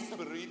Holy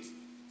Spirit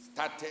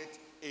started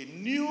a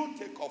new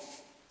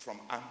takeoff from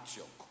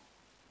Antioch,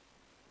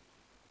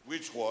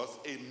 which was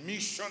a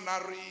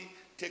missionary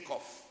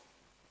takeoff.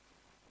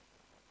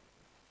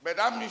 But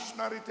that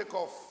missionary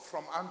takeoff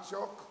from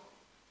Antioch,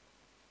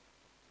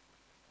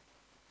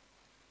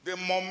 the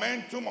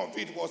momentum of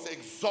it was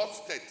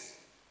exhausted.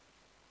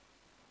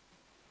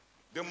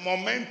 The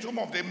momentum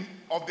of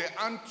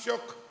the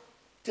Antioch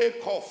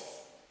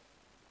takeoff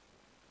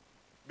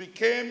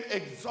became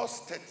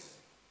exhausted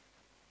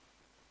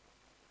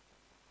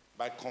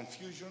by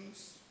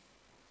confusions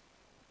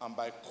and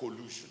by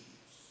collusions.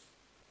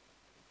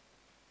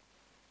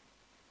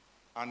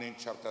 And in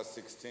chapter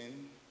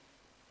 16,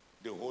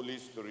 the Holy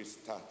Spirit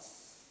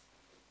starts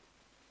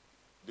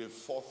the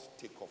fourth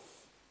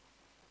takeoff.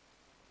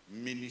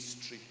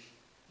 Ministry,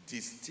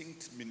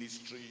 distinct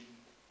ministry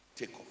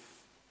takeoff.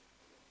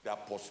 The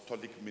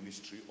apostolic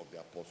ministry of the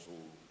Apostle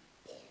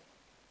Paul.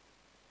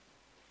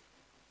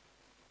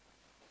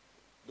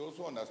 Those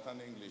who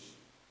understand English,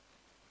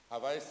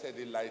 have I said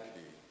it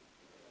lightly?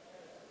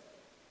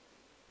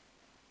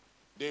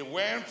 They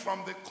went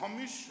from the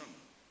commission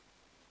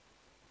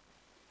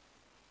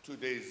to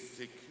the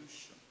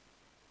execution.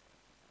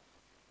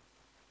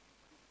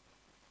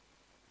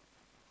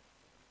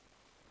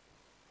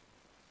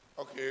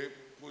 Ok,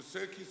 pour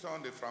ceux qui sont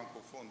des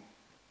francophones,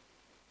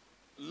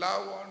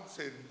 là où on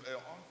se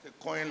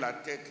cogne la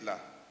tête là,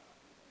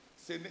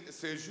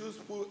 c'est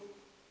juste pour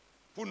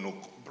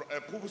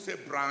se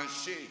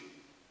brancher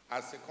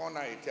à ce qu'on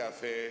a été à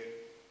faire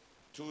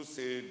tous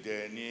ces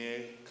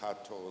derniers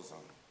 14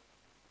 ans.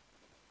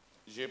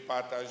 J'ai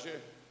partagé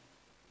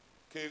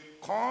que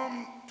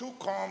tout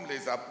comme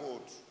les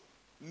apôtres,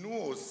 nous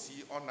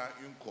aussi on a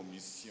une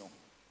commission.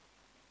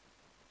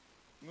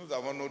 Nous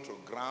avons notre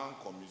grande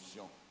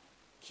commission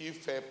qui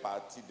fait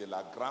partie de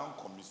la grande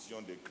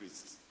commission de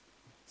Christ.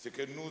 Ce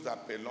que nous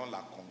appelons la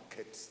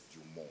conquête du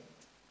monde.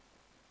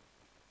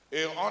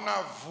 Et on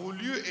a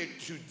voulu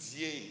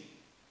étudier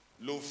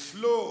le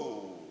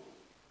flot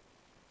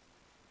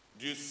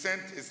du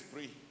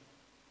Saint-Esprit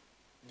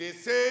de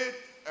cette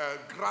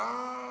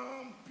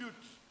grand but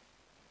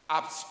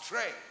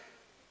abstrait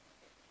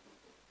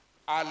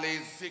à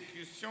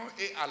l'exécution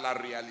et à la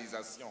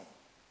réalisation.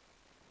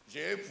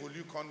 J'ai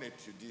voulu qu'on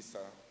étudie ça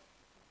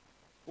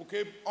pour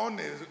qu'on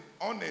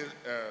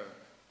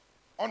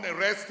ne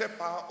reste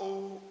pas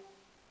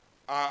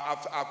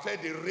à faire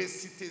des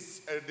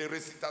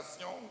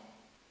récitations,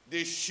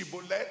 des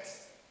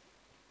chibolettes,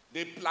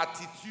 des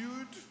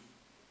platitudes.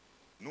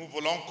 Nous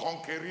voulons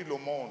conquérir le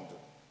monde.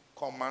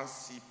 Comment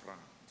s'y prendre?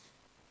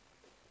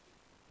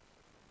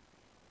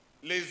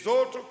 Les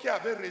autres qui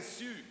avaient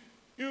reçu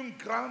une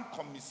grande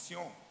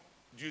commission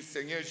du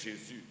Seigneur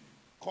Jésus,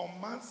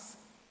 comment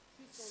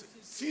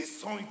s'y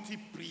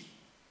sont-ils pris?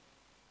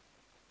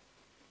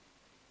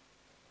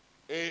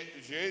 Et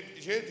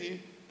j'ai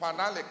dit,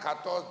 pendant les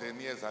 14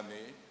 dernières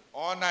années,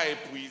 on a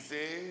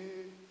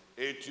épuisé,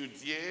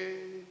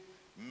 étudié,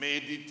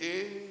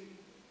 médité,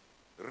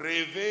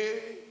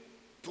 rêvé,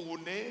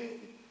 tourné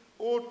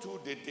autour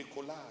des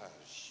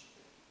décollages.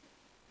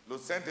 Le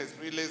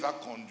Saint-Esprit les a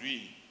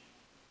conduits.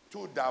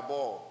 Tout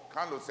d'abord,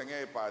 quand le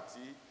Seigneur est parti,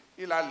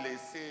 il a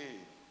laissé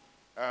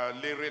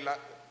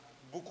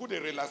beaucoup de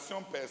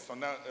relations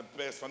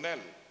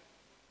personnelles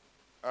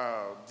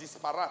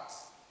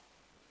disparates.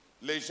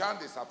 Les gens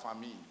de sa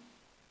famille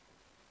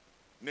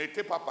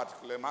n'étaient pas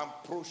particulièrement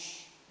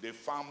proches des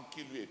femmes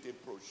qui lui étaient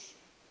proches.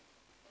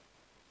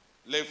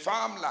 Les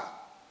femmes là,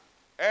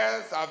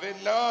 elles avaient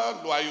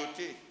leur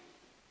loyauté.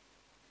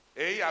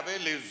 Et il y avait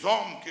les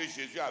hommes que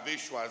Jésus avait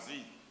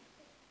choisis,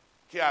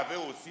 qui avaient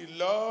aussi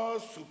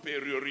leur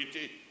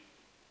supériorité.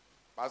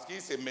 Parce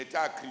qu'ils se mettaient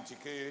à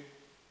critiquer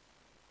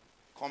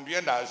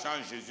combien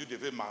d'argent Jésus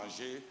devait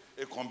manger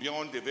et combien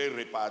on devait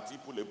répartir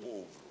pour les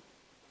pauvres.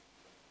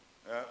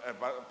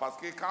 Parce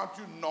que quand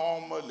tu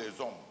nommes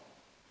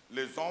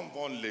les hommes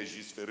vont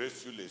légiférer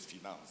sur les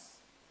finances.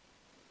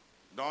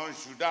 Donc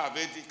Judas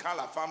avait dit, quand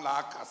la femme là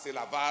a cassé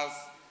la vase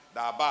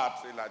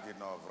d'abattre, il a dit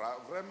non,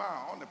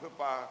 vraiment, on ne peut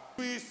pas.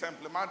 Puis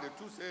simplement de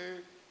tout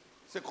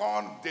ce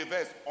qu'on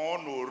devait,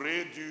 on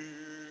aurait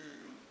dû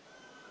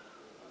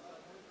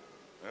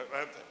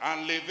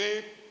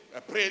enlever,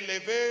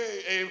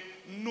 prélever et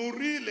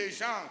nourrir les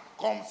gens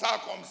comme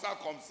ça.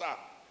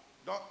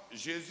 Donc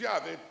Jésus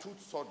avait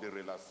toutes sortes de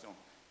relations.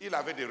 Il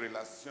avait des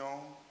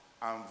relations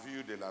en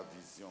vue de la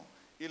vision.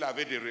 Il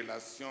avait des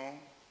relations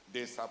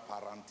de sa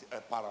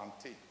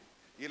parenté.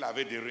 Il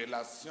avait des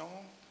relations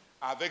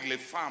avec les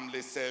femmes,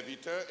 les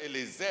serviteurs et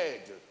les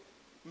aides.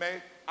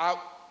 Mais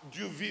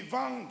du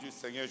vivant du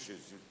Seigneur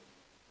Jésus,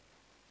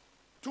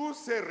 toutes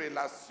ces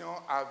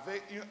relations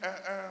avaient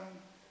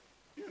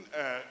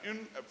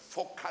une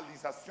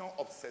focalisation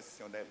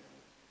obsessionnelle.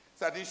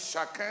 C'est-à-dire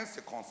chacun se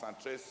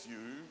concentrait sur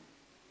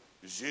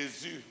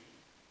Jésus.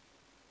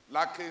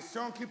 La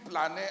question qui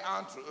planait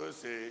entre eux,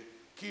 c'est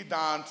qui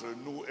d'entre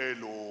nous est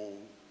le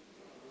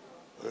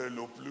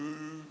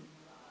plus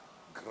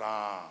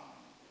grand.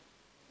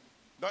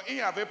 Donc il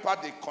n'y avait pas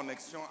de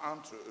connexion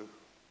entre eux.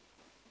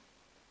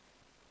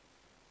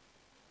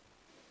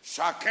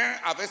 Chacun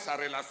avait sa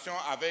relation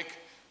avec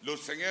le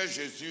Seigneur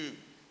Jésus.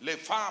 Les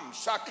femmes,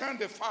 chacun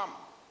des femmes,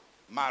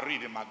 Marie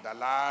de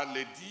Magdala,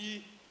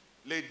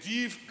 les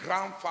 10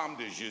 grandes femmes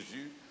de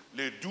Jésus,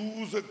 les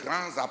 12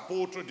 grands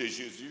apôtres de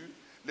Jésus,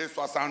 les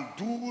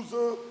 72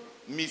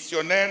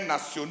 missionnaires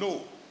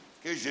nationaux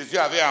que Jésus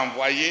avait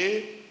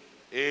envoyés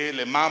et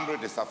les membres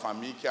de sa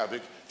famille qui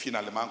avaient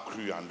finalement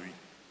cru en lui.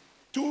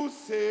 Tous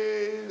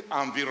ces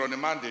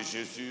environnements de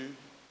Jésus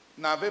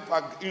n'avaient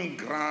pas une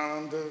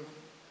grande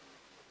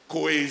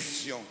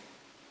cohésion.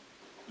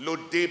 Le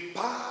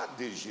départ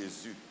de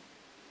Jésus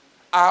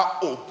a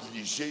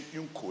obligé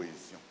une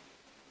cohésion.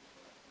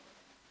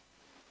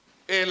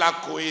 Et la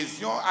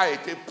cohésion a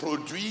été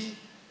produite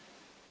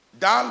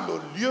dans le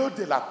lieu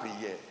de la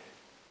prière.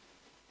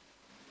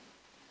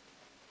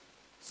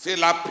 C'est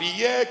la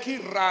prière qui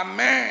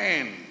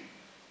ramène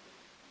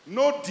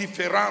nos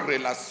différentes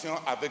relations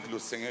avec le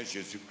Seigneur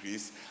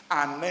Jésus-Christ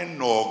en un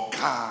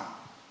organe,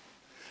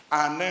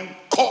 en un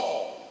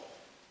corps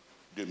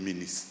de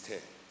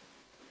ministère.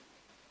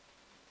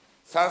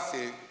 Ça,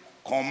 c'est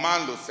comment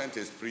le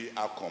Saint-Esprit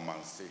a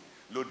commencé.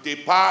 Le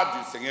départ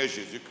du Seigneur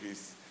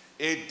Jésus-Christ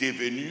est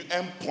devenu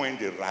un point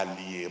de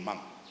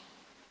ralliement.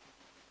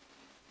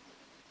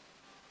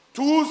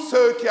 Tous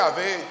ceux qui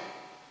avaient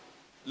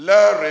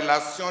leur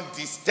relation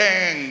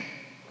distincte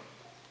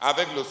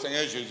avec le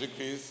Seigneur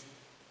Jésus-Christ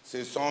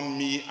se sont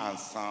mis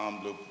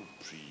ensemble pour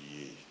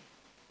prier.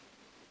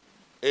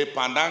 Et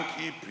pendant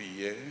qu'ils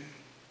priaient,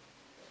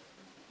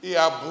 il y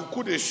a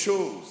beaucoup de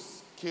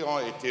choses qui ont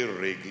été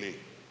réglées.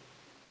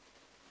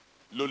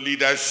 Le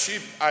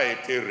leadership a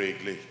été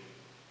réglé.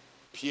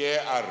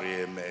 Pierre a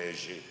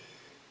réémergé.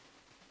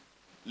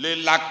 Les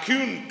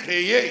lacunes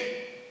créées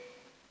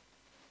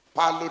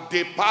par le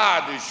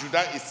départ de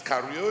Judas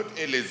Iscariote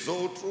et les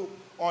autres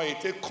ont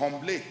été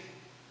comblées.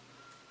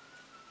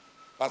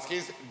 Parce que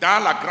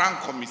dans la grande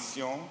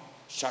commission,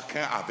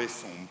 chacun avait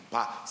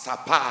sa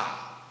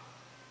part.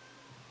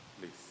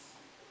 Please.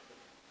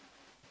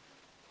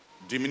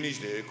 Diminish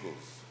the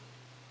echoes.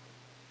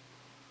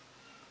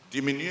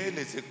 Diminuez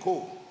les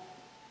échos.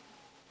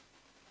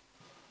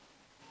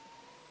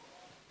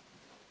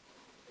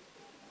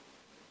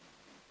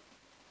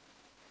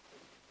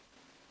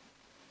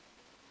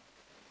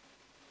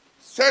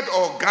 Cet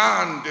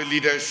organe de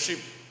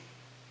leadership,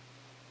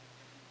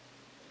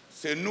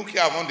 c'est nous qui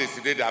avons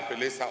décidé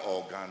d'appeler ça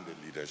organe de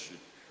leadership.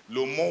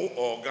 Le mot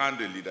organe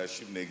de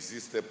leadership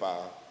n'existe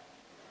pas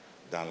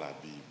dans la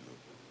Bible.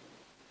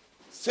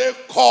 Ce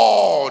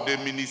corps de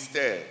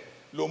ministère,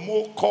 le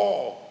mot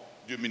corps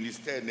de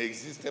ministère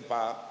n'existe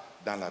pas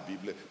dans la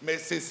Bible. Mais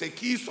c'est ce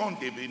qu'ils sont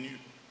devenus.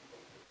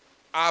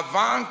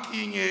 Avant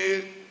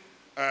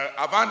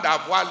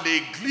d'avoir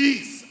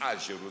l'église à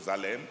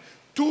Jérusalem,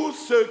 tous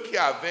ceux qui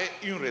avaient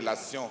une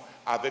relation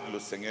avec le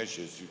Seigneur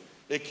Jésus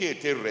et qui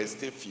étaient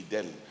restés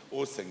fidèles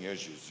au Seigneur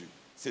Jésus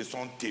se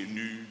sont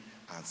tenus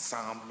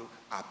ensemble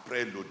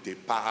après le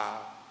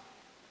départ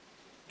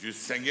du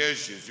Seigneur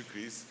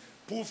Jésus-Christ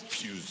pour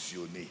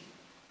fusionner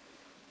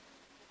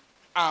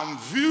en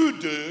vue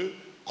de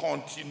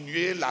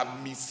continuer la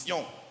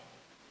mission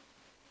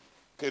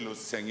que le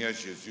Seigneur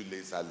Jésus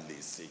les a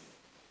laissée.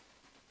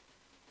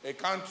 Et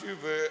quand tu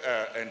veux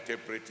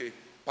interpréter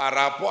par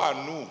rapport à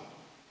nous,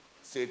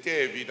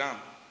 c'était évident.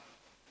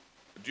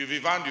 Du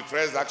vivant du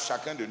frère Zach,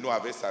 chacun de nous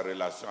avait sa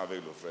relation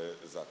avec le frère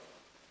Zach.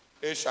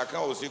 Et chacun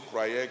aussi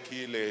croyait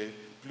qu'il est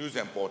plus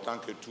important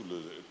que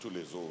tous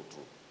les autres.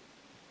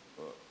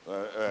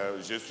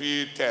 Je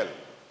suis tel.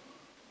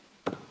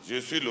 Je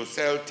suis le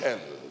seul tel.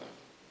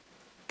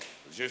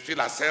 Je suis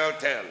la seule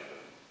telle.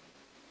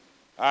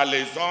 Ah,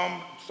 les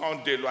hommes sont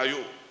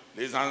déloyaux.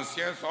 Les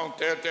anciens sont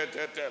tel.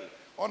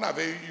 On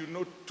avait eu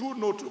tout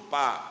notre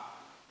part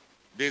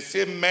de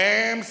ces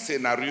mêmes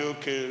scénarios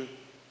que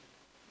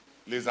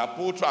les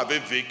apôtres avaient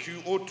vécu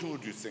autour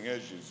du Seigneur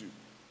Jésus.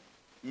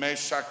 Mais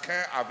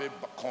chacun avait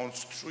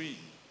construit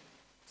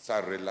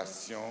sa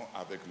relation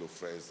avec le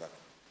frère Zach.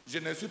 Je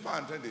ne suis pas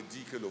en train de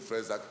dire que le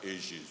frère Zach est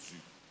Jésus.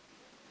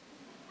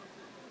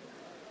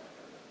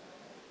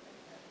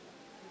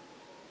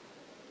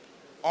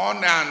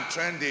 On est en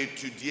train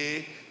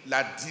d'étudier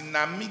la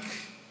dynamique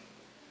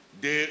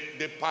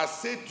de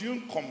passer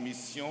d'une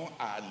commission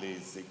à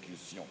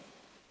l'exécution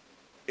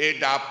et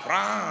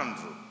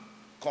d'apprendre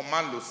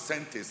comment le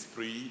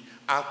Saint-Esprit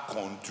a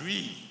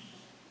conduit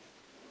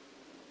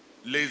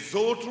les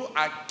autres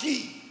à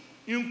qui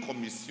une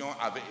commission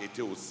avait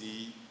été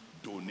aussi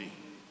donnée.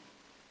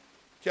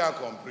 Qui a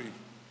compris?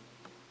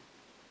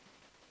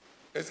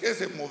 Est-ce que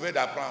c'est mauvais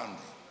d'apprendre?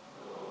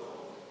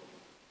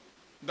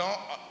 Donc,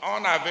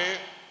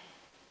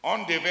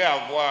 on devait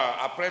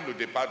avoir, après le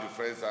départ du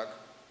frère Zach,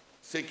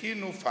 ce qu'il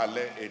nous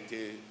fallait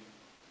était,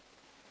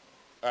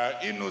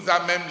 il nous a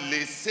même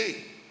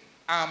laissé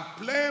en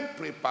pleine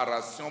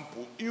préparation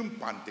pour une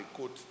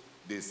Pentecôte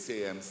de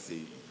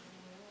CMCI.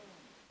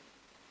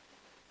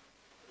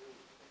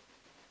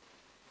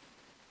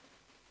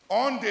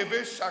 On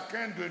devait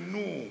chacun de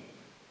nous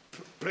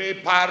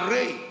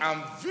préparer en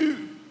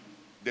vue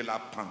de la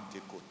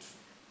Pentecôte.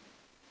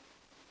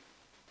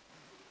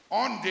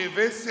 On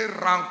devait se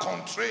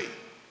rencontrer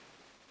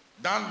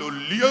dans le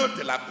lieu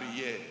de la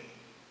prière.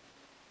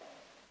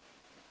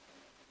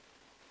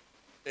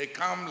 Et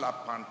quand la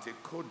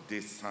Pentecôte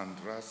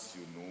descendra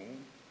sur nous,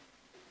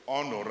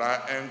 on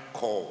aura un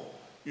corps,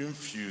 une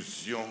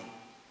fusion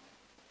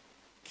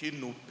qui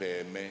nous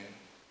permet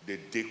de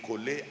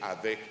décoller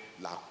avec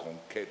la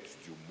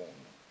conquête du monde.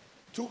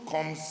 Tout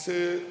comme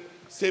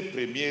ces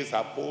premiers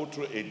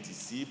apôtres et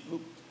disciples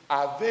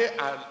avaient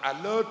à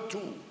leur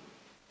tour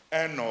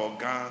un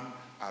organe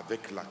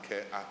avec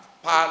lequel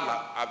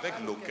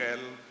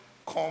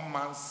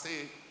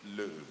commencer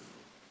l'œuvre.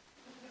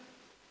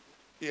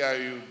 Il y a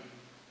eu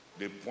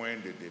des points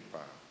de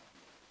départ.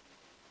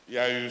 Il y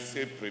a eu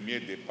ces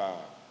premiers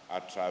départs à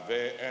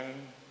travers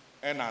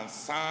un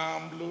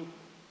ensemble,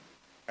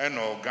 un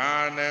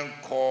organe, un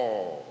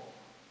corps.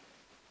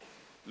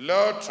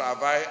 Leur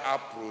travail a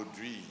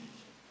produit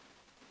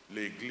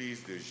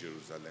l'Église de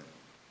Jérusalem.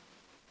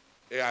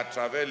 Et à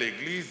travers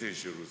l'Église de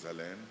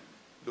Jérusalem,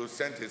 le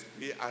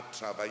Saint-Esprit a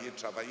travaillé.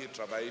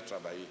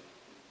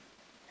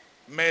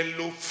 Mais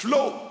le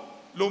flow,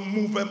 le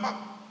mouvement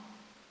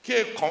qui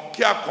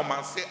a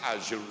commencé à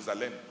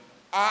Jérusalem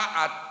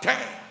a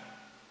atteint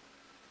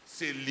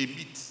ses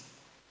limites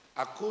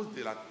à cause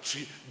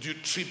du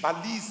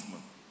tribalisme,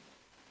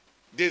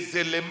 des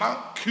éléments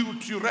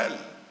culturels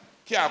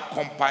qui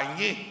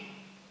accompagnaient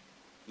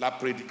la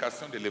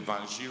prédication de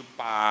l'Évangile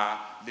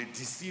par les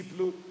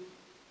disciples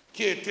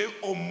qui étaient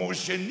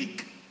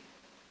homogéniques,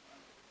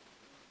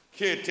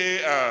 ils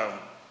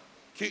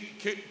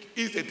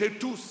étaient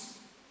tous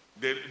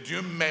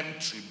d'une même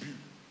tribu.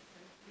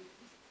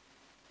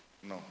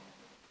 Non.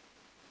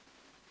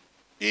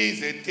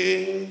 Ils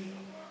étaient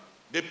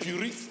des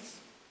puristes.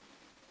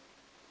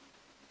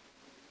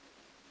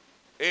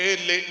 Et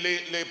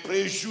les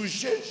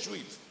préjugés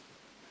juifs,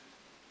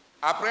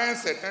 après un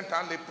certain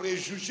temps, les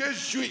préjugés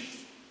juifs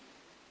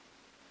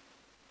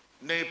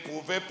ne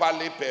pouvaient pas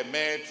les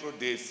permettre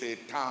de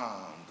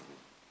s'étendre.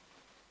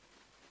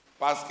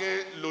 Parce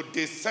que le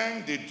dessein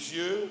de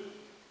Dieu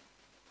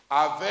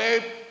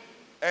avait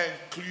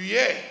inclus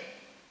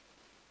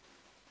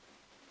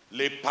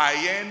les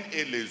païennes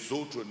et les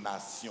autres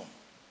nations.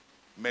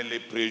 Mais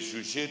les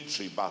préjugés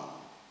tribaux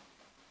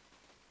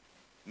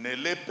ne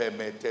les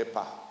permettaient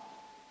pas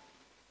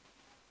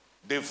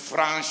de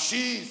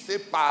franchir ces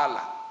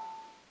pas-là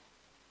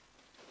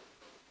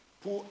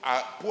pour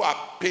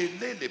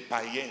appeler les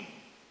païens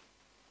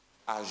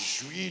à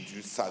jouir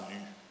du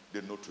salut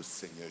de notre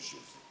Seigneur Jésus.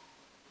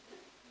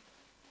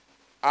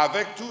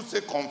 Avec toutes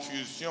ces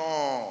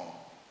confusions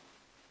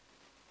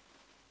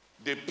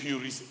de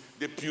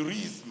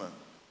purisme,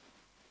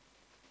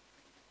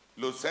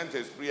 le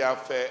Saint-Esprit a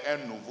fait un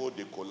nouveau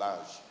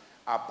décollage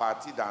à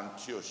partir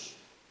d'Antioche,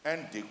 un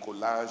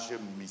décollage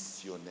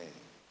missionnaire.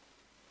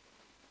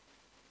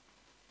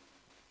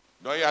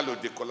 Donc il y a le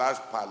décollage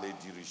par les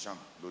dirigeants,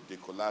 le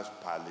décollage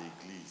par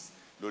l'Église,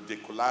 le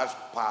décollage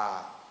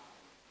par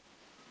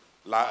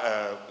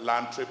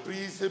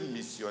l'entreprise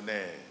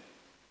missionnaire.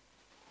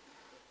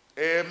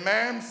 Et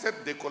même ce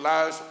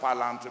décollage par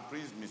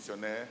l'entreprise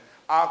missionnaire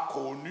a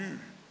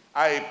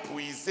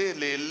épuisé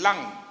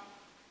l'élan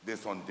de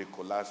son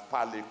décollage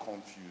par les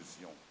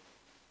confusions.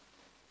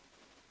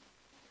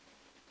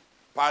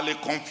 par les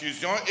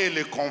confusions et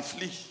les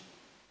conflits.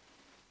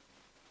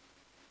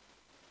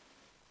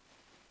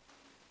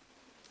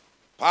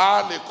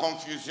 Par les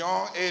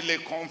confusions et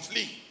les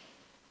conflits.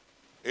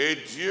 Et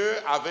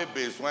Dieu avait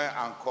besoin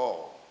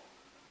encore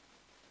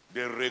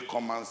de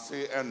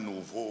recommencer un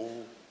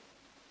nouveau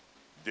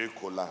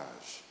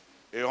décollage.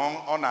 Et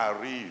on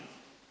arrive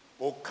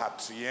au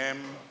 4e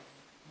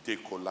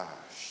décollage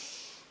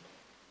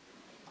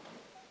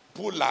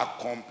pour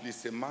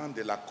l'accomplissement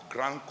de la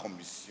grande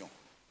commission.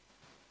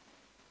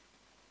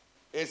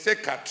 Et ce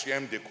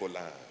 4e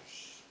décollage,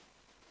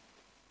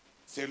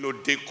 c'est le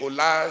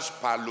décollage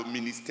par le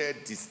ministère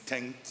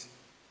distinct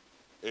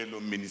et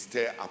le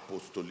ministère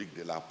apostolique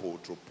de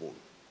l'apôtre Paul.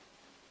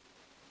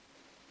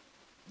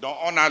 Donc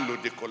on a le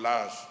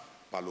décollage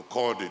par le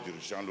corps des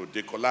dirigeants, le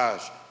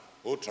décollage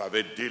au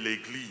travers de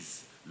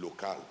l'église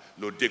locale,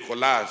 le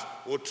décollage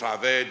au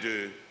travers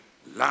de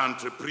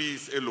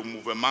l'entreprise et le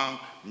mouvement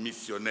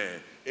missionnaire.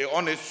 Et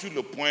on est sur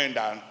le point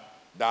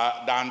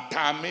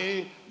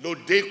d'entamer le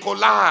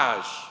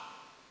décollage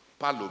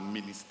par le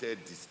ministère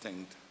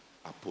distinct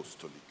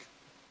apostolique.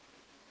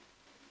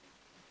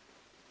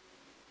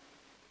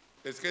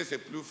 Est-ce que c'est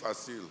plus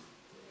facile?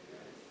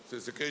 C'est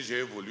ce que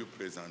j'ai voulu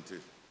présenter.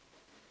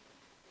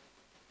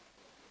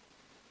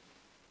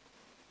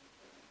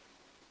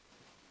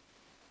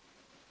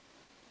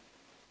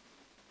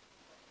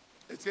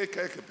 Est-ce que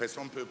quelques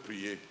personnes peuvent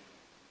prier?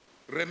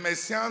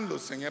 Remerciant le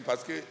Seigneur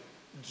parce que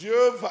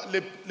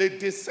les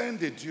desseins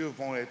de Dieu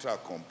vont être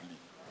accomplis.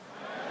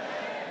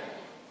 Amen.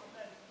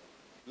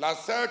 La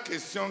seule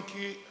question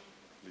qui...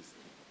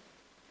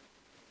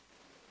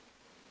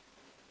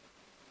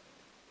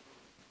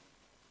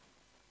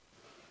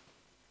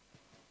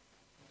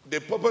 The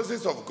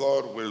purposes of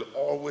God will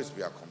always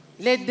be accomplished.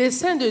 Les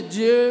desseins de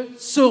Dieu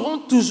seront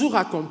toujours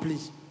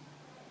accomplis.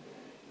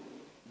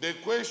 The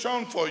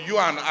question for you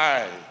and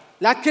I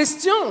La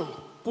question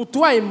pour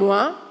toi et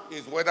moi,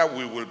 is whether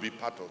we will be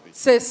part of it.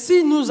 c'est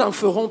si nous en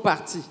ferons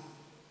partie.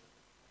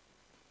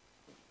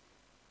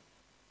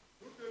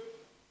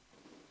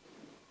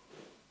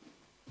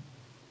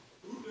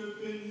 Nous te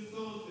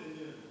bénissons,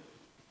 Seigneur,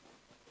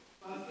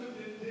 parce que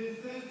tes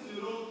desseins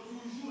seront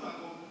toujours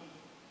accomplis.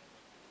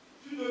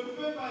 Tu ne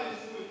peux pas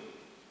échouer.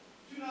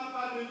 Tu n'as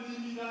pas de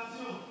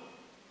limitation.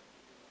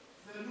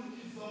 C'est nous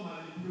qui sommes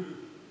à l'épreuve.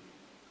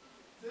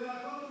 C'est la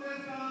comme tu es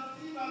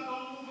sensible à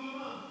ton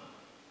mouvement,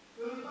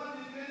 de ne pas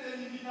décrire des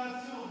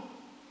limitations,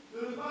 de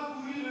ne pas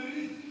courir le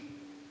risque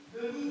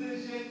de nous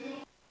éjecter.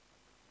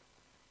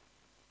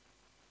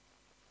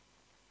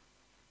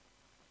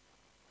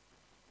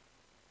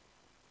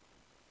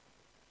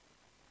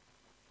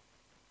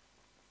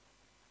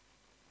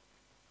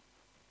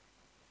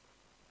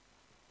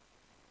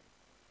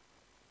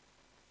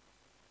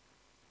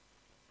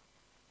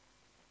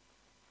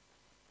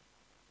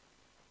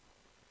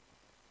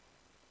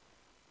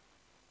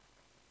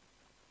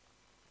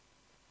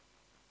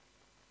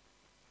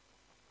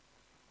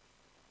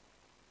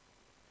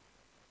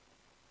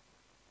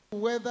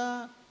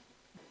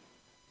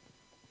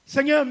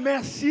 Seigneur,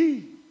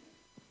 merci.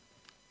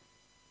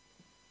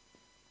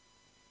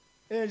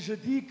 Et je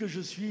dis que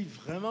je suis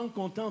vraiment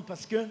content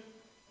parce que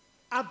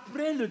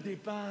après le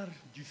départ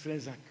du frère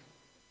Zach,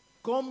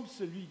 comme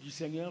celui du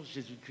Seigneur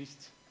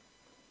Jésus-Christ,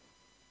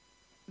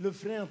 le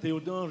frère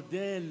Théodore,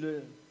 dès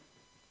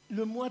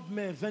le mois de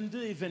mai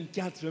 22 et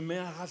 24 mai,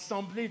 a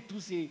rassemblé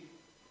tous ses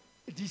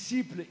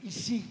disciples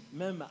ici,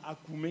 même à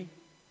Koume,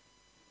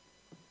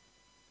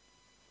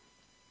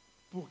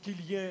 pour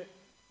qu'il y ait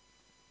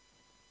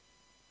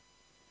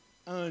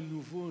un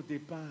nouveau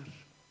départ.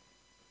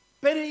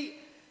 Et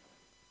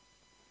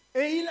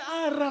il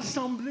a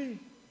rassemblé,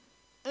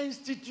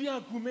 institué à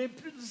Koume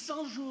plus de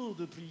 100 jours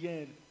de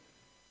prière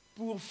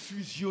pour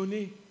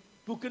fusionner,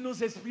 pour que nos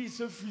esprits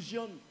se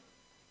fusionnent,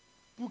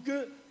 pour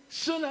que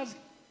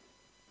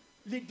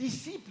les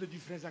disciples du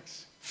frère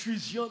Axe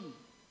fusionnent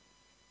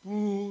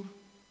pour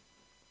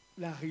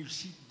la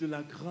réussite de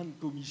la grande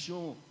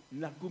commission,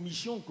 la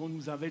commission qu'on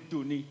nous avait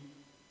donnée.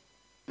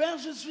 Père,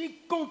 je suis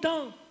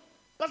content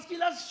parce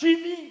qu'il a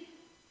suivi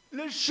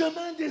le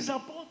chemin des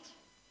apôtres.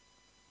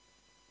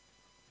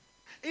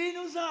 Et il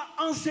nous a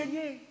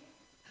enseigné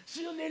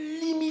sur les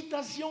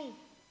limitations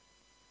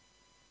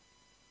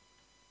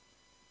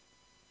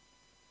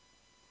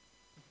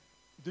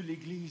de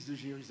l'église de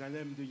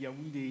Jérusalem, de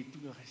Yaoundé et tout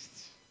le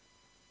reste.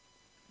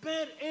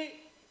 Père, et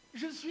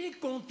je suis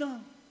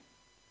content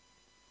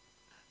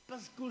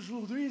parce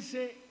qu'aujourd'hui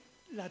c'est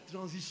la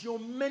transition,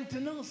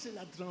 maintenant c'est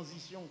la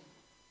transition.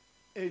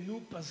 Et nous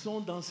passons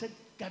dans cette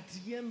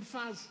 4e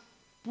phase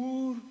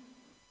pour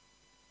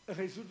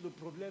résoudre le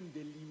problème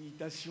des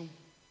limitations.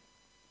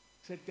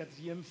 Cette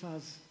 4e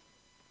phase,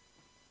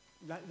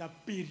 la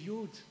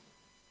période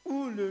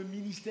où le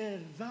ministère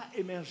va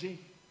émerger,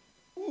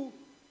 où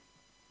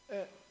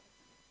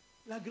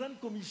la grande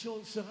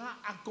commission sera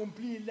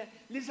accomplie.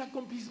 Les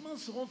accomplissements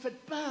seront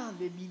faits par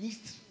les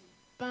ministres,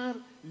 par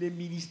les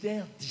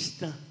ministères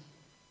distincts.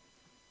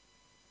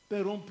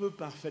 Père, on peut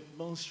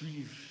parfaitement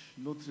suivre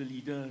notre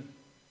leader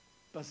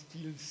parce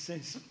qu'il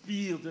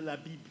s'inspire de la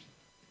Bible.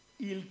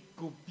 il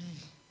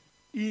copie,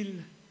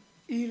 il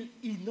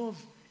innove,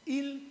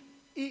 il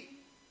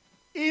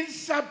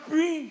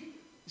s'appuie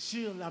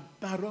sur la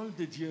parole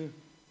de Dieu,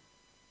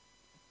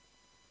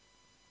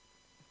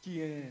 qui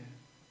est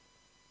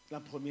la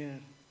première.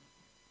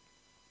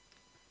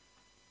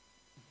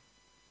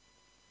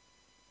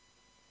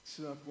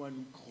 Ce à quoi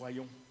nous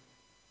croyons.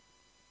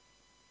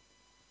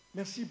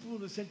 Merci pour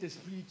le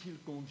Saint-Esprit qui le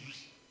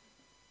conduit.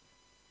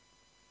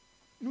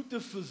 Nous te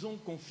faisons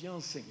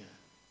confiance, Seigneur.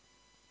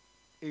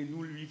 Et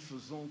nous lui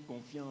faisons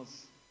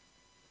confiance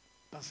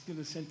parce que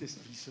le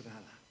Saint-Esprit sera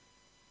là.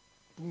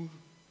 Pour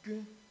que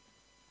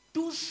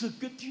tout ce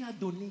que tu as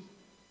donné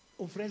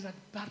aux frères,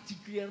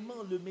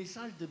 particulièrement le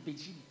message de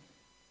Béjine,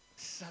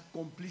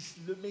 s'accomplisse.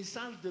 Le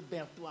message de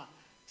Berthois,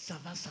 ça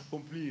va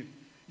s'accomplir.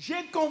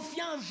 J'ai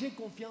confiance,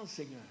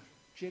 Seigneur.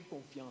 J'ai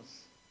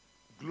confiance.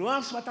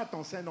 Gloire soit à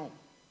ton Saint-Nom,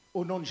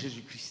 au nom de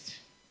Jésus-Christ.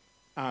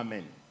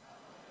 Amen.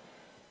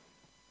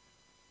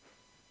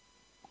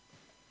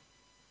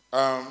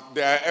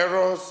 There are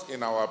errors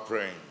in our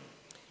praying.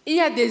 Il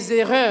y a des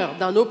erreurs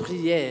dans nos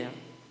prières.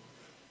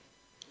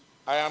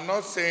 I am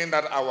not saying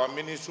that our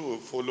ministry will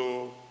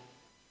follow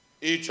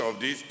each of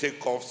these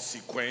take-offs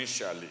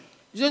sequentially.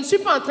 Je ne suis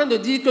pas en train de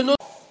dire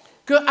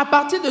que à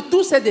partir de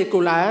tous ces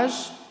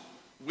décollages,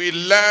 we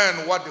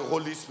learn what the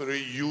Holy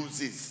Spirit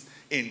uses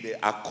in the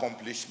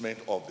accomplishment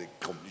of the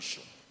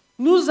commission.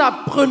 nous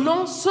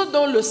apprenons ce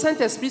dont le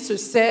Saint-Esprit se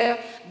sert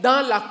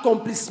dans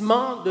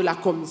l'accomplissement de la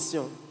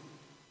commission.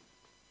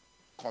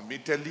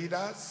 Committed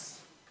leaders,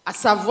 À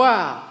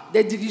savoir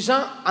des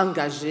dirigeants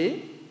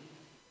engagés,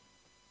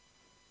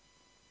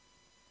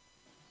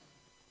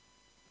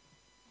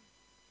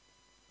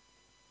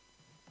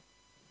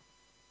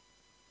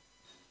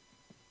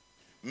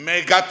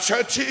 mega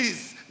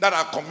churches that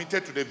are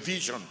committed to the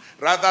vision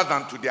rather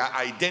than to their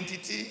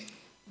identity,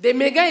 des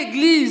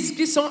méga-églises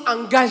qui sont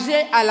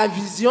engagées à la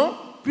vision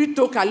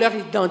plutôt qu'à leur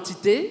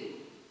identité,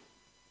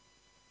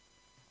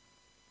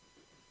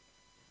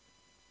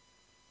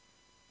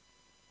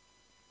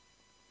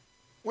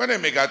 when a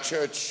mega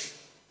church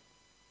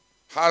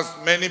has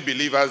many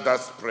believers that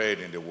spread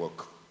in the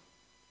work,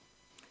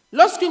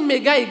 lorsqu'une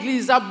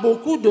méga-église a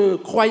beaucoup de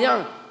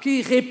croyants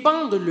qui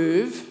répandent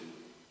l'œuvre,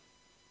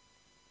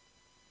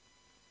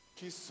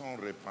 qui sont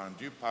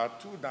répandus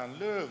partout dans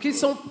l'œuvre,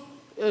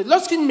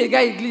 lorsqu'une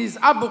méga-église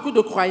a beaucoup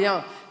de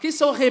croyants qui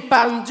sont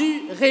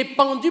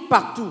répandus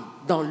partout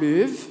dans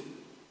l'œuvre,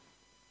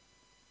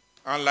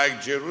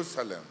 unlike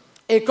Jerusalem,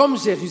 et comme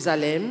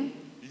Jérusalem,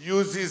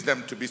 uses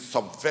them to be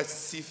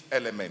subversive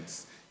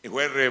elements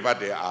wherever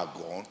they are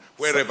gone,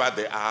 wherever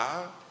they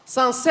are,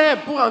 s'en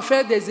sert pour en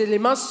faire des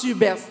éléments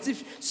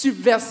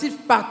subversifs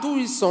partout où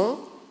ils sont,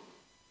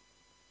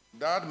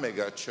 that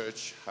mega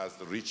church has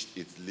reached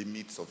its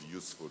limits of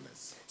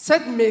usefulness.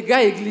 cette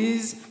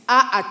méga-église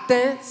a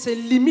atteint ses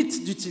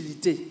limites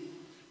d'utilité.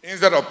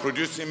 Instead of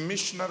producing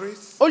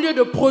missionaries, Au lieu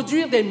de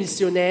produire des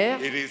missionnaires,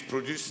 it is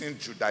producing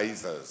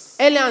Judaizers.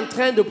 elle est en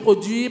train de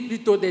produire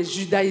plutôt des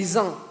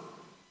judaïsants.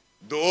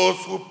 Those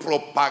who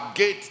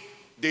propagate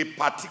the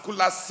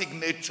particular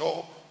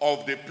signature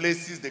of the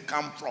places they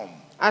come from.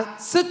 À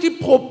ceux qui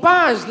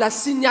propagent la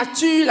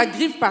signature, la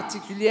griffe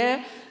particulière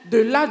de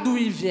là d'où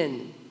ils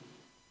viennent.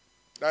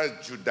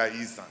 That's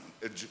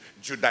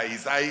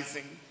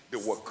Judaizing the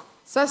work.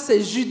 Ça,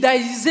 c'est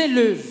judaïser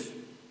l'œuvre.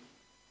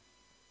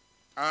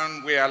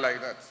 And we are like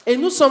that. Et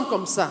nous sommes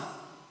comme ça.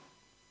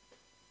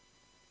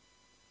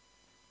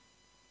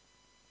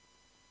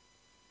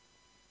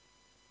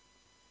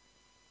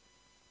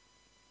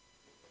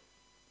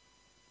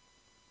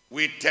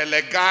 We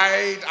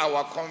teleguide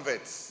our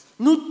converts,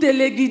 Nous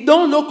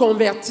téléguidons nos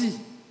convertis.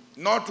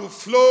 not to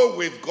flow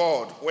with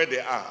God where they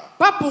are.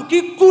 Pas pour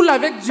qu'ils coulent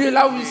avec Dieu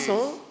là où ils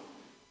sont.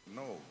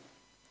 No.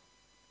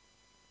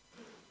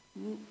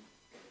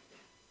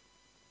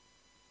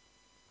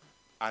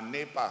 À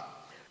ne pas.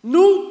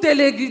 Nous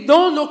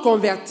téléguidons nos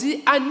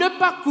convertis à ne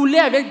pas couler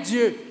avec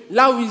Dieu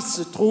là où ils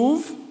se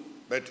trouvent,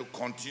 But to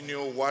continue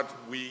what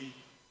we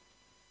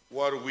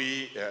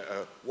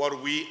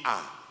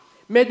are.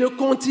 mais de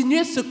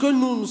continuer ce que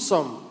nous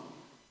sommes.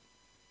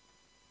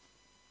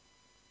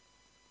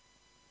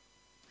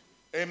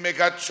 A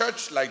mega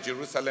church like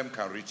Jerusalem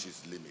can reach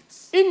its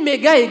limits. Une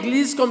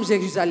méga-église comme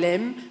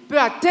Jérusalem peut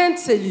atteindre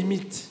ses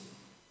limites.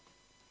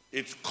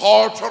 Its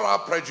cultural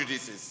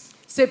prejudices,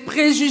 Ses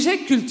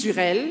préjugés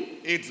culturels,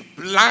 its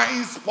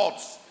blind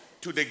spots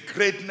to the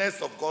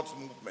greatness of God's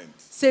movement.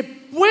 ses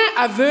points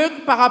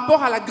aveugles par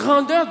rapport à la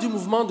grandeur du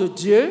mouvement de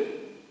Dieu,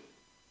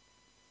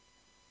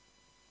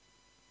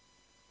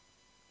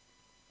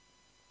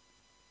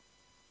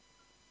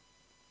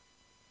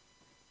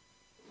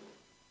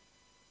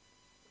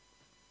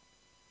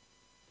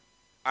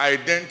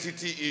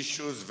 Identity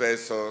issues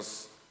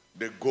versus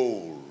the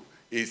goal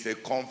is a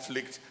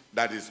conflict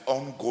that is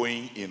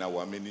ongoing in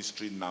our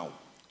ministry now.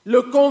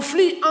 le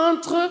conflit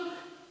entre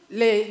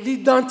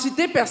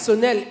l'identité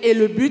personnelle et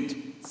le but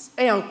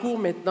est en cours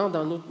maintenant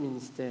dans notre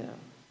ministère.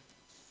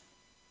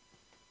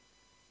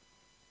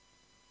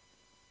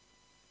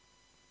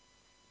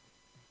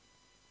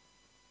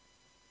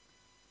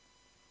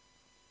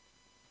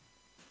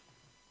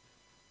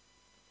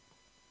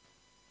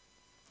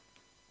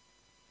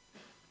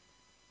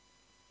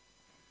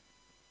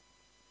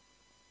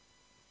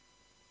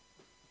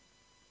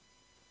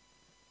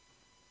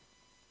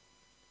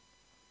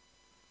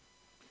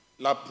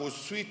 la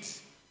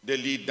poursuite de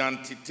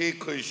l'identité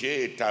que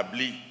j'ai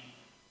établie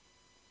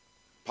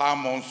par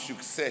mon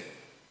succès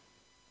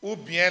ou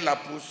bien la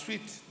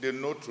poursuite de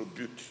notre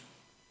but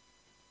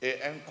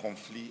est un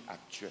conflit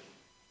actuel.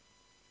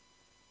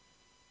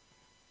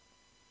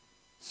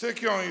 Ceux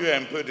qui ont eu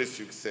un peu de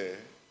succès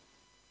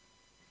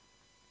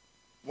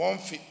vont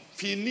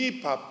finir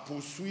par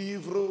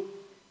poursuivre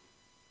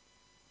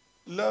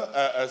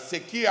ce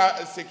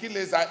qui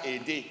les a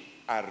aidés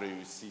à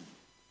réussir.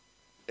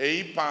 Et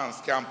ils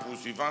pensent qu'en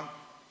poursuivant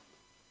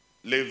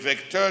les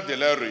vecteurs de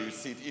leur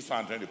réussite, ils sont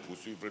en train de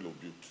poursuivre le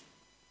but.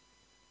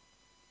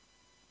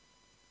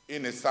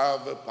 Ils ne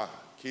savent pas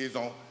qu'ils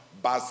ont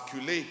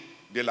basculé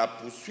de la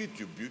poursuite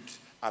du but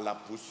à la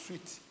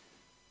poursuite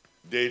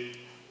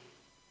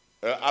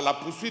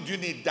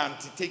d'une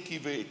identité qu'ils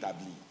veulent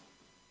établir.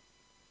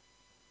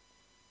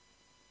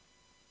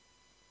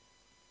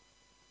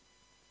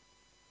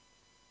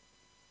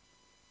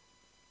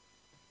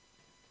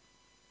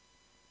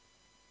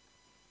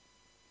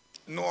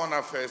 Nous, on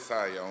a fait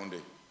ça à Yaoundé.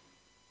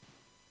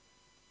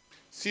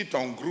 Si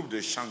ton groupe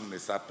de chant ne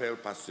s'appelle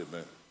pas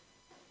Semeur,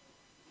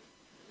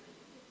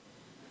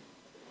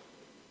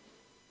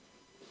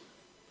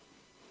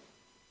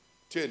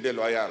 tu es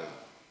déloyal.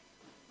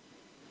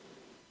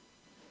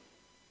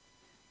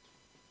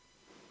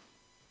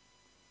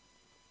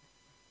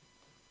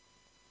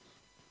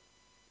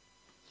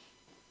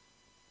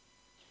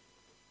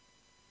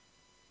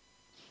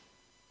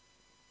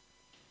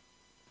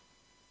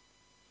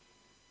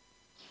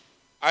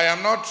 I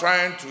am not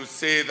trying to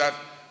say that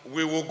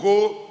we will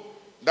go,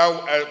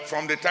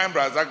 from the time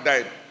Razak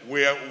died,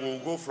 we will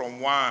go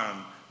from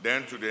one,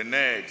 then to the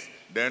next,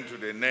 then to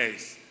the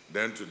next,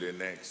 then to the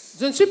next.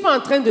 Je ne suis pas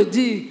en train de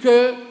dire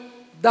que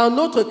dans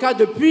notre cas,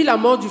 depuis la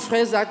mort du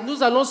frère Zach,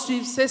 nous allons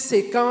suivre ces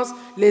séquences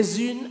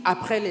les unes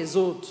après les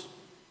autres.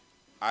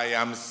 I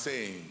am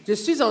saying Je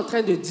suis en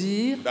train de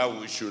dire that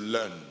we should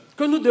learn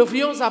que nous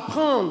devrions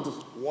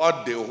apprendre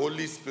what the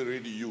Holy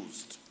Spirit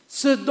used.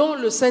 Ce dont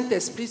le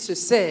Saint-Esprit se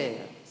sert.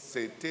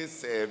 C'était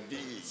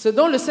servi. Ce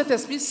dont le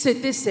Saint-Esprit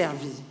s'était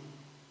servi.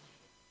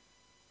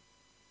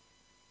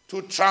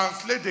 To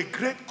translate the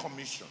Great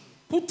Commission.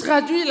 Pour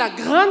traduire la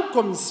grande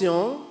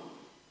commission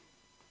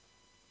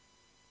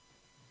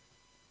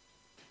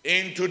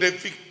into the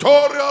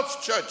victorious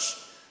church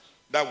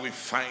that we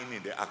find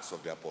in the Acts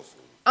of the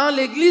Apostles. En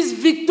l'église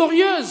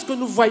victorieuse que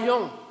nous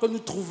voyons, que nous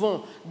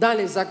trouvons dans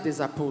les Actes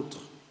des Apôtres.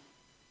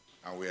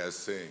 And we are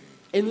saying,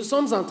 et nous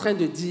sommes en train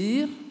de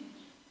dire,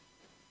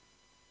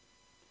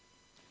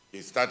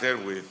 it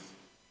started with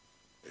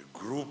a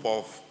group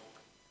of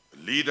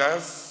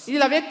leaders. Il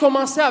avait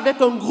commencé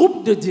avec un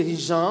groupe de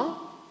dirigeants.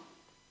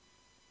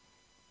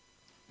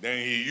 Then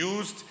he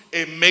used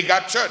a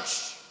mega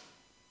church.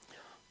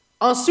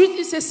 Ensuite,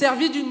 il s'est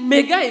servi d'une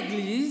méga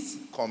église.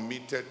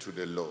 Committed to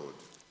the Lord.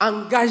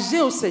 Engagée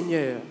au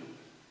Seigneur.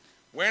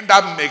 When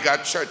that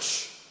mega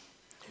church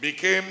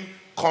became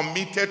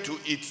committed to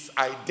its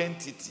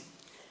identity.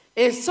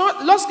 Et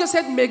lorsque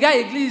cette méga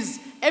église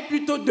est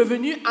plutôt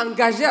devenue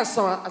engagée à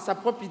sa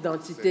propre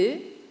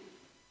identité,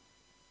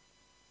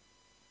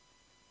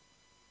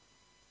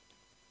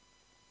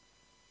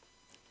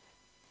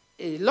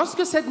 et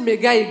lorsque cette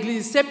méga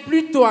église s'est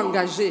plutôt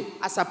engagée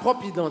à sa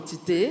propre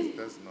identité,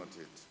 That's not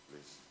it,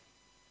 please.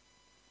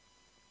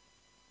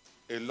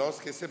 Et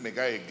lorsque cette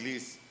méga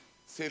église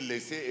s'est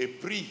laissée et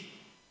pris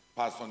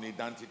par son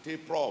identité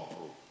propre,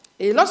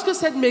 et lorsque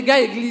cette méga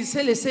église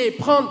s'est laissée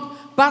prendre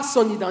par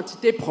son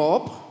identité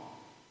propre,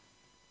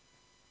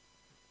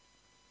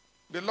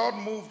 the Lord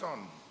moved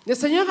on. Le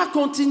Seigneur a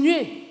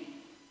continué.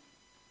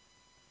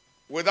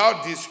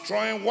 Without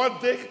destroying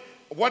what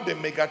the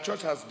mega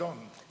church has done.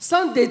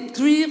 Sans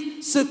détruire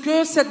ce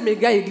que cette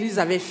méga église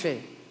avait fait.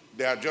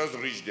 They had just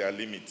reached their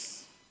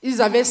limits. Ils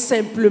avaient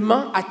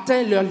simplement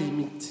atteint leurs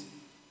limites.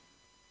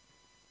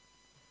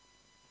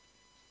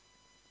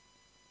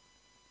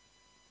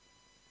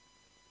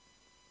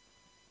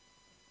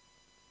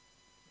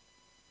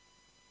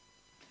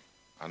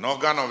 An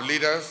organ of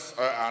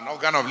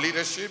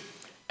leadership.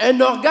 Un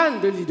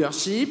organe de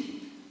leadership.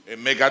 A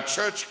mega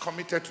church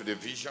committed to the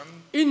vision.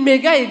 Une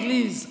méga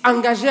église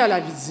engagée à la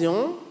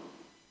vision.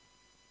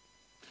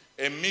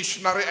 A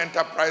missionary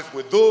enterprise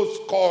with those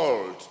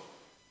called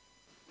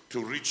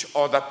to reach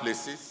other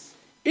places.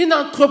 Une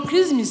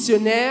entreprise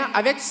missionnaire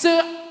avec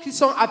ceux qui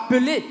sont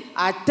appelés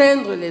à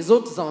atteindre les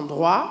autres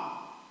endroits.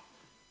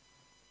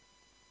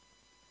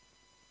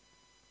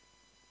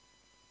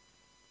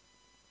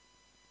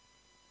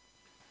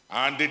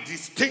 And the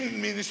distinct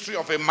ministry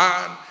of a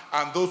man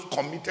and those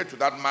committed to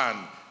that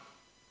man.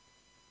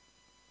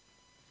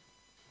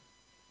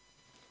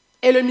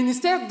 Et le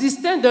ministère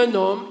distinct d'un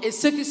homme et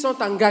ceux qui sont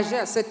engagés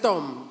à cet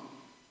homme.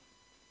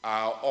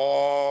 Are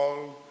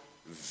all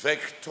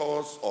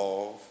vectors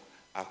of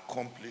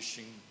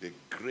accomplishing the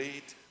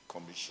Great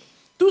Commission.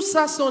 Tout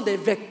ça sont des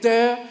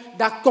vecteurs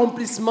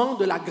d'accomplissement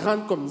de la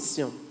grande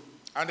commission.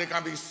 And they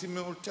can be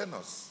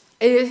simultaneous.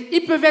 Et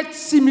ils peuvent être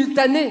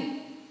simultanés.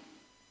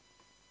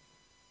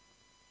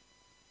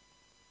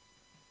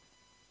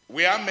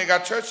 We have mega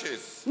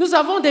churches. Nous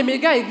avons des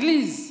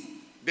méga-églises.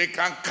 They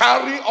can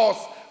carry us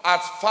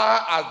as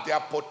far as their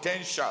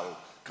potential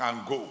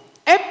can go.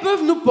 Elles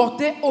peuvent nous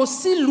porter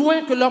aussi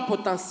loin que leur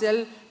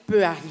potentiel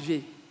peut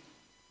arriver.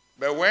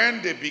 But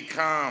when they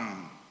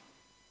become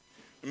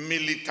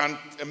militant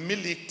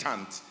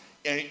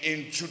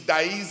in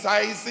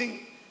Judaizing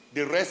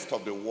the rest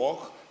of the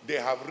work, they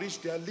have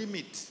reached their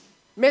limit.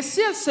 Mais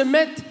si elles se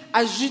mettent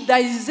à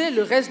judaïser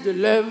le reste de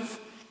l'œuvre,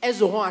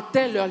 elles auront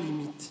atteint leur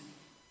limite.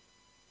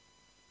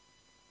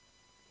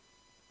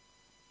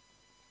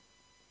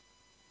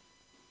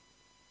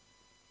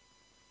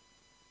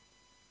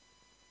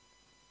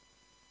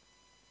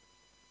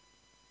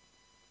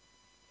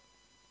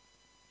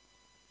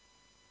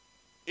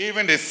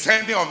 Even the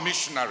sending of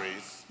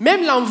missionaries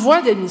Même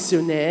l'envoi des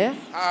missionnaires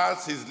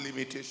has its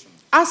limitations.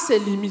 a ses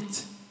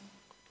limites.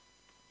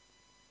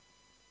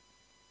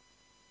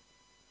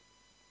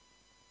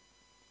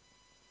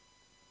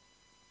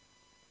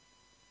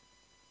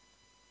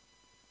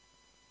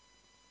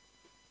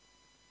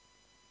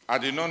 I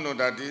did not know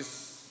that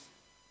this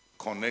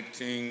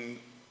connecting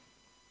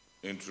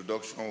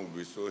introduction will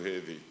be so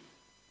heavy.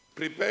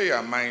 Prepare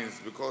your minds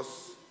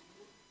because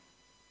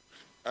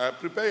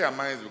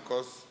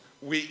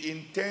we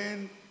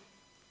intend,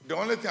 the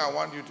only thing I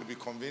want you to be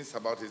convinced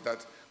about is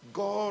that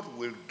God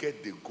will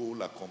get the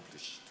goal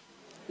accomplished.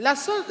 La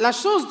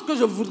chose que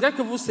je voudrais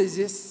que vous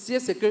saisissiez,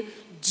 c'est que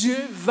Dieu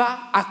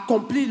va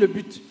accomplir le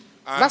but,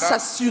 va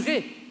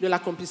s'assurer de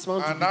l'accomplissement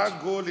du And but.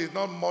 that goal is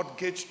not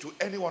mortgaged to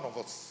any one of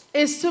us.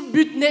 Et ce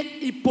but n'est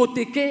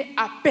hypothéqué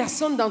à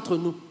personne d'entre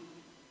nous.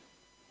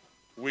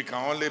 We can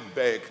only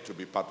beg to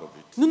be part of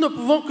it. Nous ne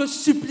pouvons que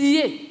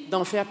supplier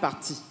d'en faire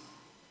partie.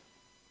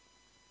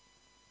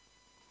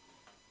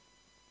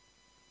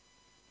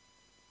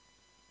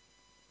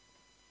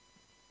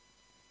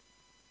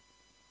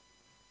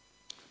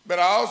 But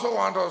I also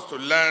want us to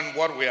learn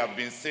what we have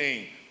been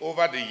saying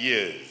over the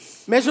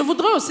years. Mais je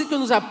voudrais aussi que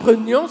nous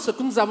apprenions ce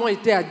que nous avons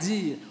été à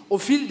dire au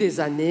fil des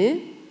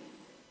années,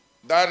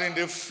 That in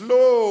the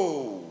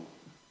flow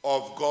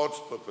of God's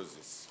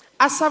purposes,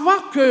 à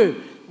savoir que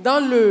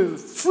dans le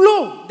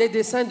flot des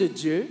desseins de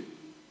Dieu,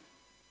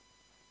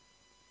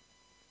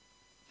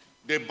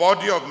 the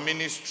body of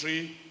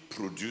ministry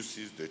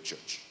produces the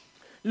church.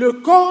 le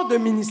corps de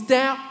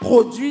ministère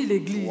produit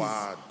l'Église.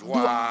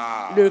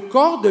 Le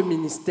corps de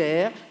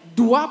ministère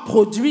doit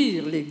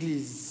produire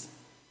l'Église.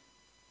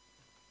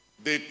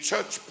 The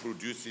church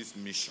produces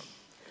mission.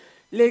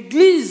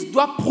 L'Église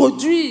doit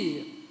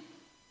produire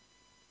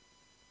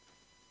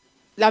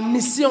la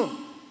mission.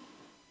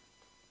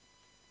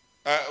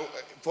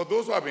 For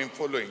those who have been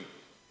following,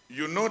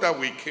 you know that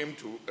we came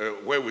to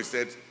where we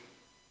said,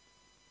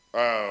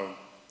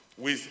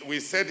 we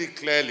said it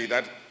clearly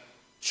that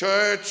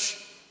church,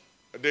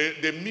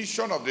 the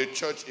mission of the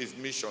church is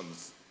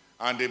missions,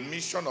 and the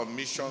mission of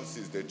missions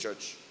is the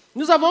church.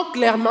 Nous avons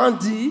clairement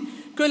dit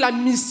que la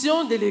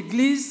mission de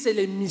l'Église, c'est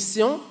les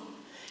missions.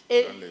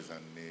 Et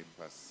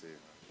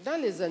Dans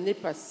les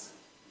années passées.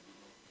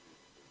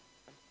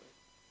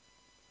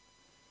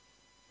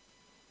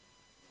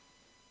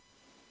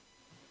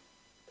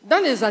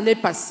 dans les années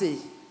passées,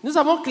 nous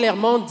avons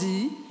clairement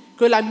dit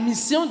que la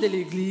mission de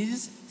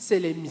l'Église, c'est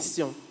les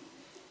missions.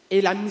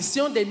 Et la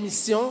mission des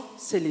missions,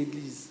 c'est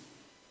l'Église.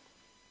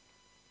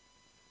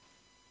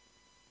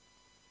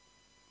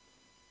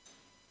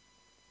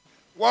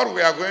 What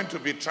we are going to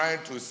be trying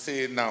to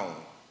say now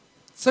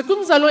Ce que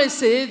nous allons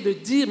essayer de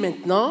dire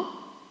maintenant,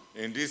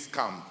 in this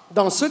camp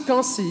dans ce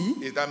camp-ci,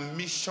 is that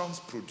missions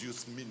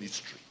produce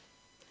ministry.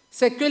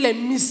 c'est que les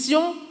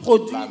missions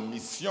produisent. La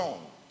mission.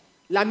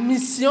 La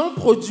mission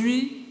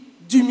produit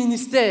du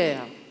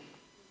ministère.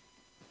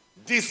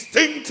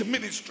 Distinct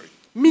ministry.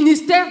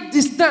 Ministère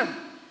distinct.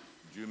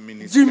 Du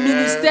Du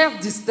ministère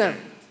distinct.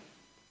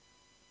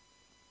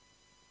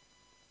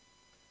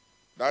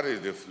 That is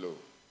the flow.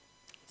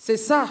 C'est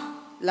ça,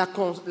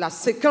 la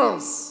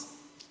séquence.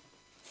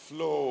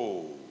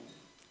 Flow.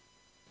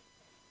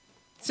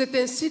 C'est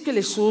ainsi que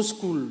les choses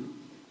coulent.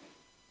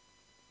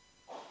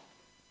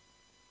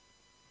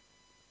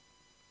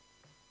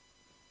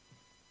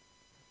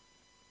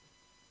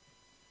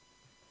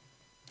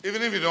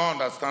 Even if you don't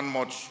understand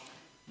much,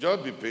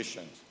 just be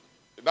patient.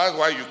 That's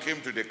why you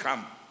came to the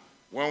camp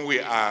when we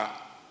are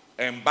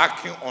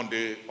embarking on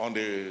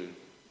the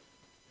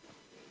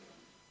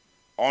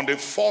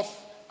fourth.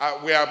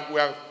 We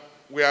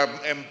are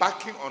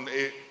embarking on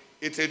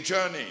it's a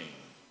journey.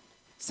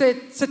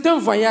 C'est un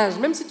voyage.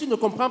 Même si tu ne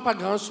comprends pas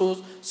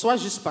grand-chose, sois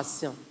juste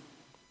patient.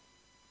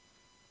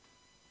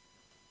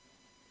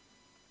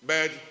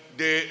 But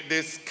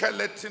the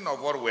skeleton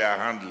of what we are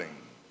handling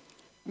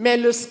Mais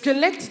le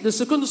squelette de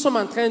ce que nous sommes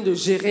en train de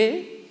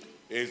gérer,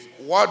 is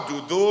what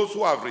do those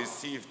who have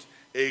received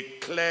a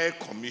clear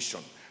commission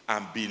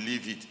and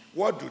believe it,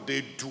 what do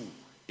they do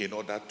in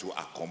order to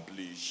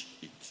accomplish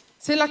it?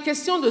 c'est la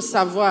question de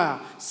savoir,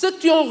 ceux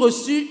qui ont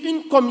reçu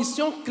une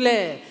commission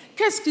claire,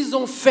 qu'est-ce qu'ils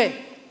ont fait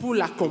pour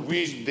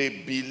l'accomplir? Which they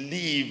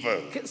believe.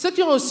 Ceux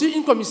qui ont reçu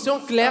une commission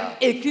claire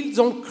et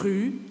qu'ils ont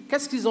cru,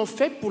 qu'est-ce qu'ils ont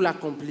fait pour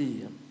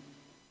l'accomplir?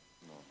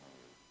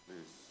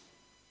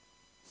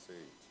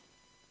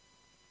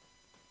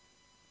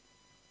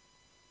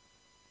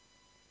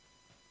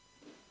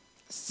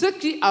 Ceux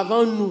qui,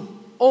 avant nous,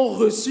 ont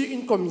reçu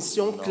une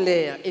commission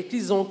claire et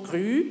qu'ils ont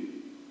cru,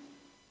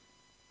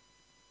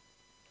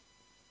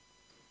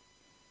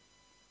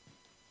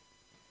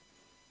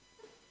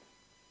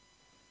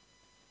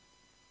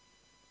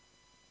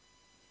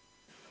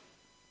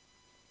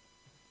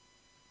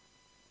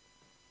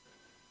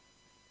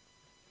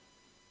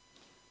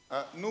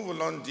 nous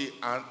voulons dire,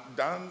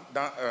 dans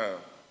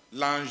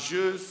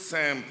l'enjeu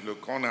simple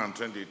qu'on est en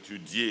train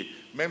d'étudier,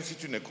 même si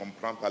tu ne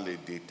comprends pas les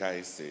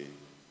détails, c'est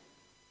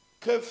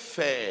que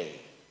faire,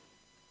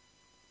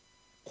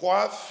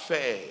 quoi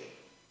faire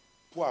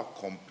pour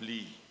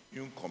accomplir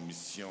une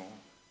commission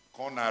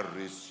qu'on a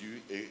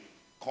reçue et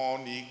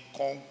qu'on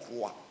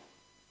croit.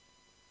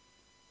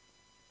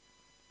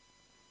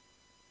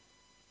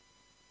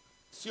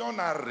 Si on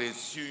a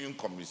reçu une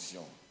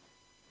commission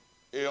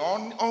et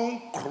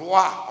on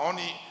croit,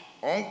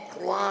 on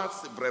croit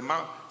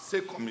vraiment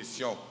ces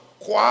commissions,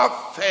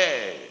 quoi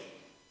faire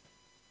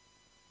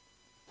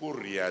pour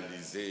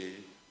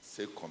réaliser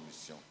ces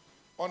commissions?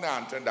 On est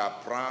en train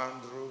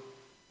d'apprendre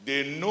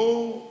de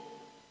nos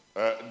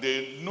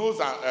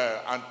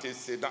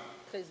antécédents,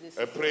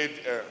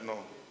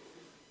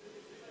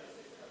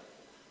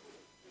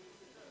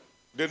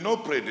 de nos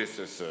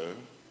prédécesseurs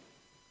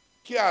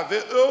qui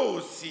avaient eux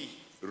aussi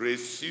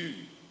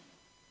reçu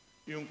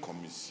une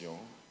commission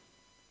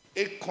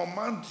et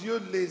comment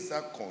Dieu les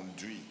a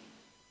conduits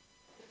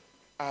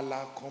à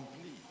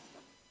l'accomplir.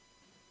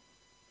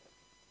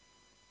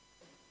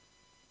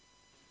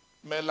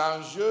 Mais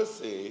l'enjeu,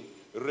 c'est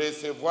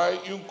recevoir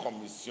une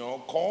commission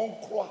qu'on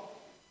croit.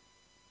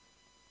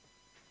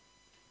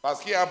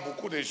 Parce qu'il y a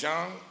beaucoup de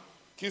gens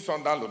qui sont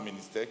dans le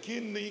ministère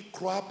qui n'y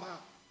croient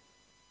pas.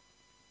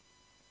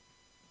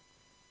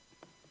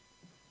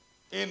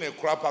 Ils ne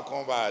croient pas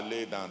qu'on va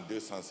aller dans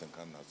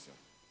 250 nations.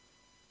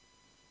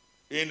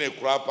 Ils ne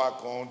croient pas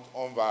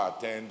qu'on va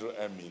atteindre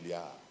 1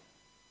 milliard.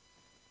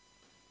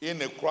 Ils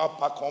ne croient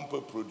pas qu'on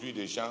peut produire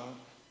des gens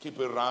qui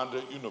peuvent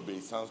rendre une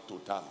obéissance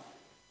totale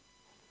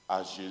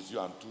à Jésus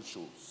en toutes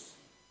choses.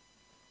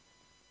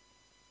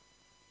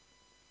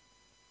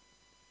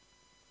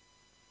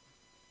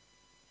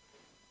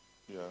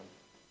 Yeah.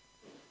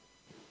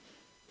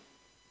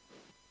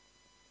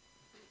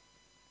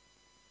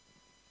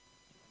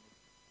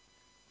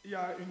 Il y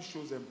a une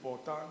chose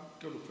importante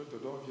que le frère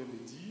Théodore vient de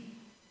dire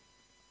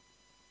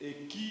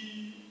et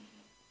qui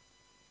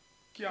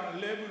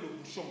enlève le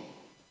bouchon.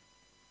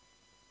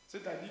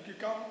 C'est-à-dire que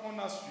quand on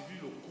a suivi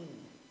le cours,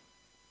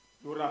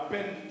 le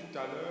rappel de tout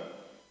à l'heure,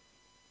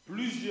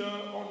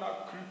 plusieurs, on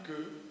a cru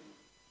que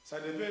ça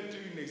devait être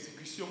une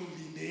exécution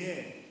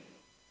linéaire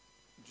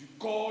du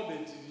corps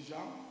des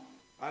dirigeants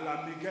à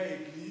la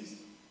méga-église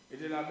et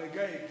de la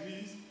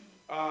méga-église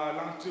à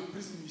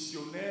l'entreprise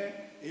missionnaire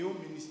et au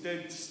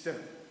ministère distinct.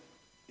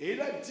 Et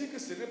il a dit que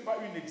ce n'est pas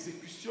une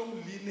exécution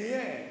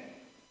linéaire.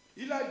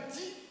 Il a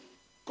dit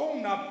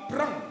qu'on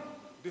apprend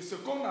de ce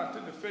qu'on est en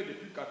train de faire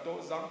depuis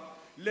 14 ans,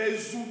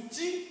 les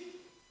outils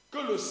que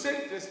le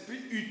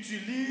Saint-Esprit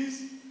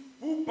utilise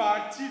pour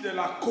partir de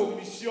la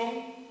commission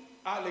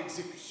à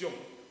l'exécution.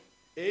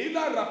 Et il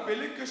a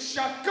rappelé que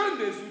chacun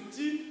des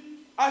outils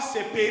a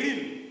ses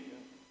périls.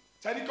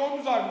 C'est-à-dire qu'on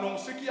nous a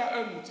annoncé qu'il y a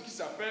un outil qui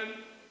s'appelle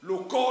le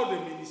corps de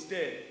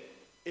ministère.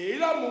 Et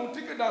il a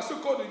montré que dans ce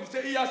corps de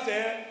ministère, il y a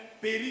ses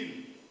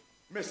périls.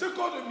 Mais ce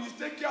corps de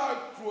ministère qui a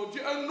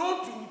produit un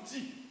autre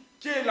outil,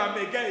 qui est la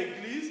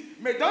méga-église,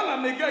 mais dans la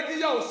méga-église, il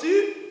y a aussi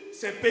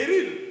ses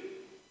périls.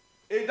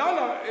 Et dans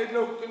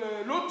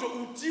l'autre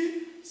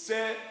outil,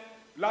 c'est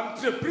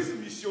l'entreprise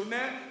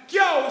missionnaire qui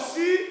a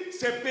aussi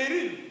ses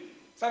périls.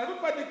 Ça ne veut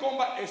pas dire qu'on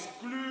va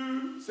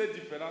exclure ces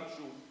différentes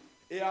choses.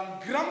 Et en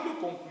grande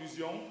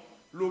conclusion,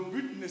 le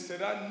but ne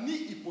sera ni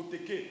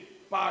hypothéqué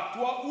par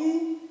toi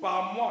ou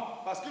par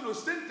moi. Parce que le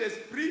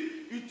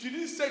Saint-Esprit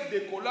utilise ce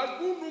décollage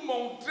pour nous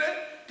montrer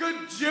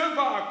que Dieu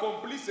va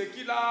accomplir ce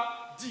qu'il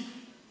a dit.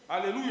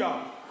 Alléluia.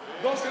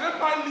 Donc ce n'est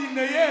pas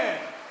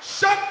linéaire.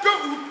 Chaque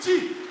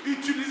outil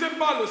utilisé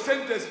par le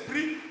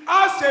Saint-Esprit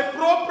a ses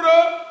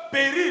propres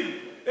périls.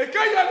 Et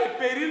quand il y a les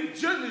périls,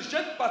 Dieu ne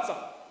jette pas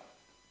ça.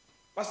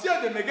 Parce qu'il y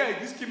a des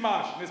méga-églises qui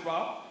marchent, n'est-ce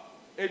pas?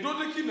 Et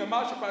d'autres qui ne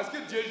marchent pas parce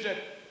que Dieu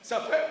jette. Ça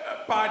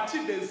fait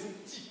partie des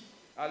outils.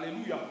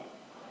 Alléluia.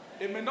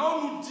 Et maintenant,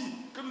 on nous dit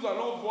que nous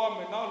allons voir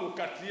maintenant le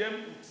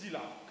 4e outil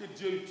là, que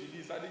Dieu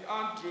utilise, c'est-à-dire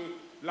entre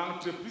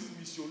l'entreprise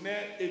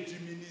missionnaire et du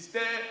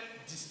ministère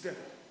distinct.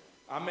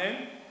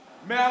 Amen.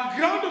 Mais en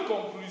grande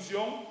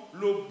conclusion,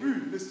 le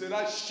but ne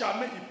sera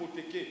jamais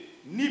hypothéqué,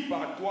 ni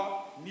par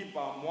toi, ni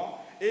par moi.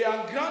 Et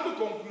en grande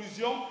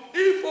conclusion,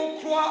 il faut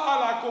croire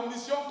à la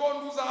commission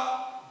qu'on nous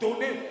a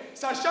donnée,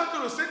 sachant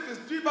que le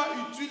Saint-Esprit va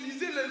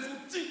utiliser les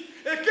outils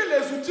et que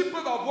les outils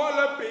peuvent avoir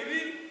leur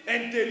péril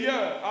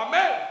intérieur.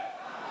 Amen.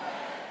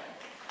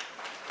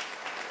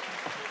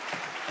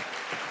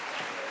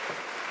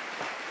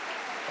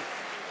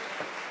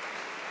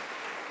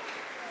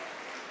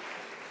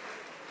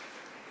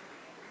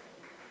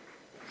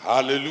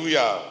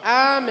 Alléluia.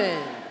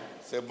 Amen.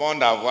 C'est bon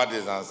d'avoir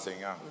des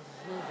enseignants.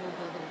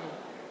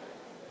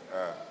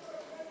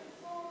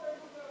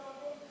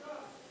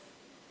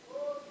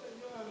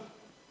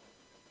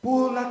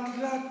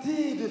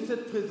 raté de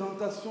cette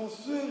présentation,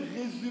 ce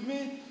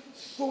résumé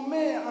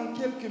sommaire en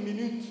quelques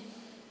minutes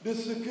de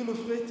ce que le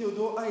frère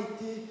Théodore a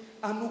été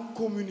à nous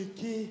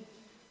communiquer,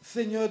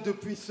 Seigneur,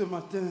 depuis ce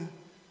matin.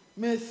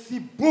 Merci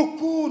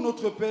beaucoup,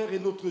 notre Père et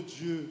notre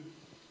Dieu.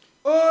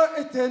 Oh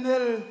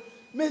Éternel,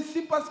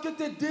 merci parce que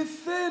tes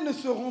décès ne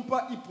seront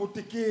pas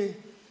hypothéqués,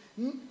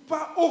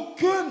 pas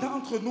aucun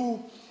d'entre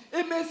nous.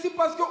 Et merci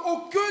parce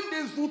qu'aucun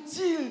des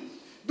outils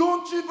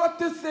dont tu vas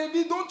te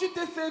servir, dont tu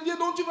t'es servi,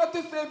 dont tu vas te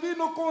servir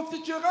ne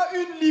constituera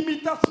une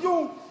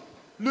limitation.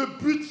 Le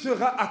but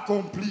sera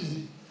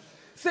accompli.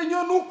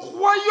 Seigneur, nous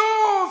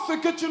croyons ce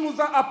que tu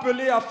nous as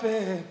appelés à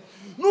faire.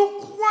 Nous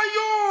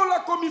croyons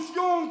la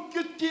commission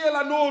qui est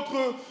la nôtre.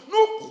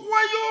 Nous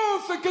croyons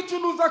ce que tu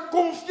nous as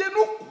confié.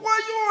 Nous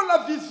croyons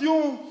la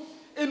vision.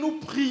 Et nous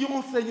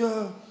prions,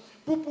 Seigneur,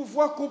 pour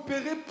pouvoir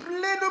coopérer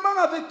pleinement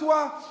avec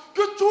toi.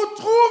 Que tu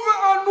trouves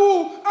en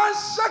nous, en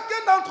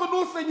chacun d'entre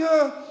nous,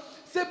 Seigneur,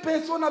 ces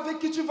personnes avec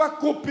qui tu vas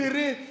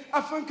coopérer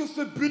afin que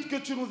ce but que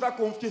tu nous as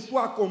confié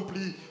soit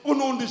accompli. Au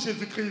nom de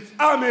Jésus-Christ.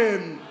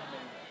 Amen.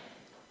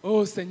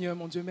 Oh Seigneur,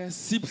 mon Dieu,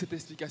 merci pour cette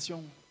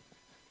explication.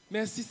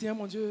 Merci Seigneur,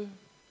 mon Dieu.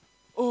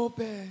 Oh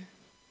Père,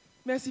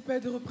 merci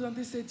Père de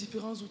représenter ces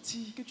différents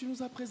outils que tu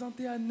nous as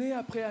présentés année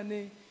après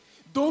année,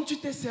 dont tu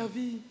t'es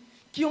servi,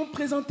 qui ont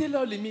présenté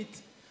leurs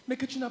limites, mais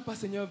que tu n'as pas,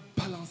 Seigneur,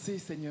 balancé,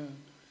 Seigneur.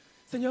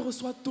 Seigneur,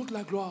 reçois toute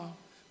la gloire,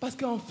 parce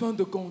qu'en fin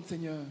de compte,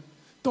 Seigneur,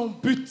 ton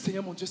but,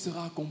 Seigneur, mon Dieu,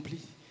 sera accompli.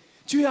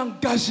 Tu es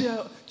engagé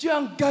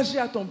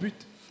à ton but,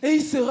 et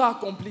il sera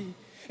accompli.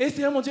 Et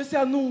Seigneur, mon Dieu, c'est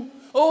à nous,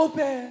 oh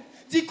Père,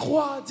 d'y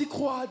croire,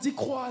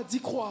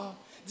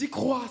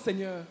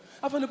 Seigneur,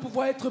 afin de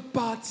pouvoir être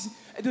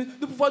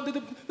de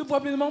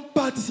pouvoir pleinement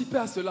participer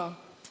à cela.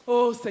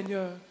 Oh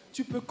Seigneur,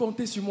 tu peux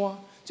compter sur moi,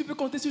 tu peux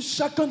compter sur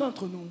chacun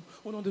d'entre nous,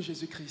 au nom de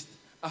Jésus-Christ.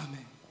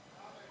 Amen.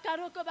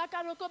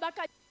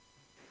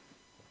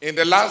 In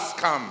the last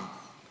camp,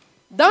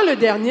 dans le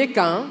dernier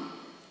camp,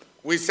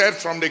 we said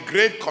from the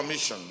Great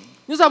Commission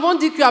nous avons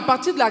dit qu'à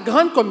partir de la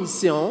Grande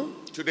Commission,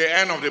 to the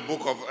end of the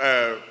book of,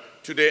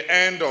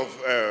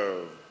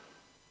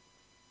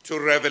 to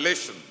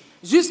Revelation,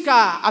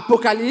 jusqu'à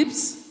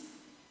Apocalypse,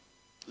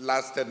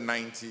 lasted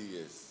 90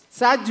 years.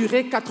 Ça a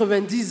duré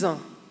 90 ans.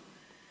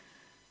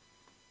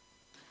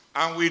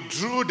 And we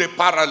drew the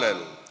parallel.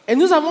 Et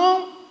nous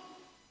avons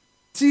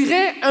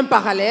tiré un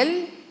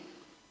parallèle.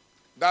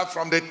 That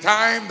from the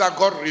time that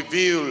God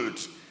revealed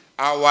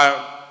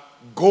our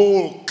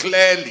goal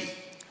clearly,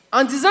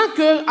 en disant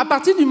qu'à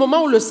partir du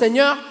moment où le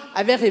Seigneur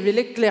avait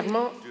révélé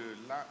clairement,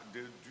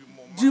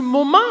 du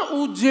moment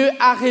où Dieu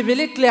a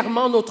révélé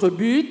clairement notre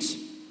but,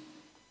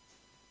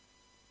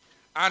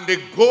 and the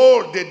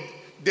goal,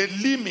 the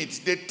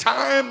limit, the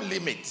time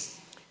limit,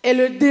 et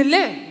le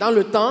délai dans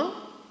le temps,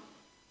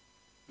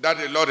 that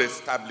the Lord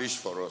established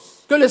for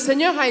us, que le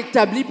Seigneur a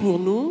établi pour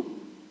nous,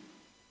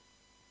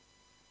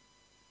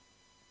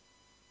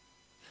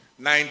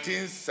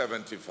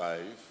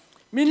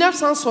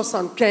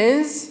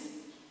 1975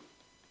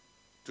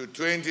 to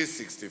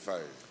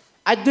 2065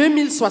 à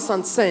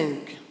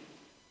 2065.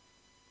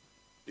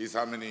 Is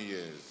how many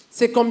years?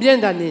 C'est combien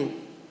d'années?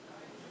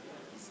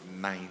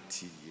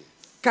 90 years.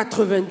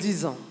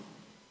 90 ans.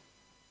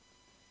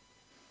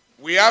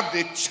 We have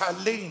the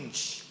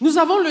challenge. Nous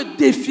avons le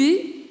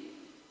défi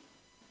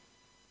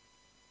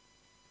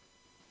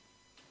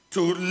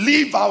to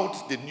live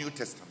out the New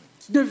Testament.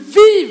 De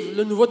vivre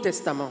le Nouveau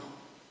Testament.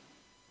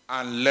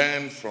 And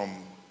learn from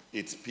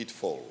its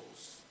pitfalls.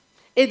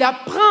 Et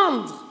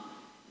d'apprendre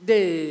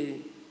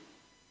des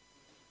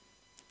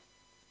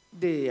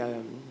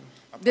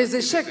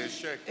échecs.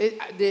 Et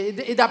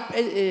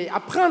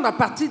apprendre à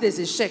partir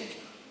des échecs.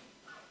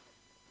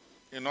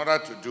 In order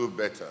to do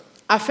better.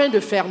 Afin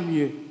de faire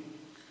mieux.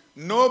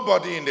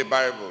 Nobody in the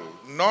Bible,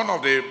 none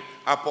of the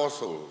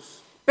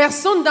apostles,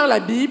 personne dans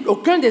la Bible,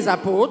 aucun des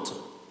apôtres,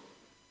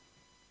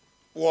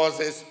 was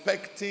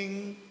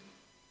expecting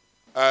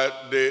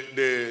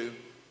the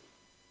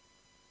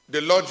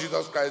Lord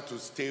Jesus Christ to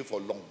stay for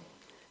long.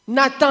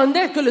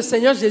 N'attendait que le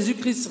Seigneur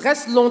Jésus-Christ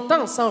reste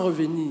longtemps sans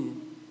revenir.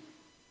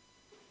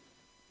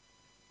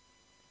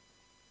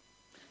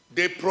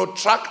 The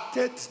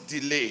protracted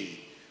delay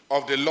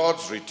of the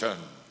Lord's return.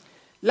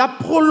 La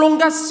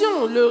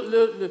prolongation,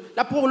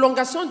 la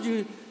prolongation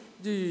du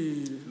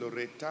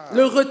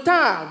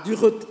retard du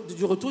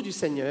retour du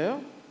Seigneur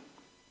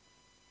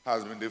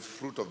has been the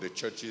fruit of the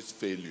church's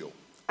failure.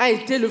 A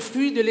été le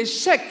fruit de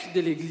l'échec de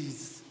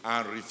l'Église.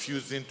 And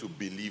refusing to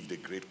believe the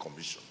Great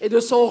Commission. Et de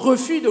son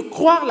refus de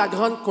croire la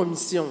Grande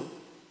Commission.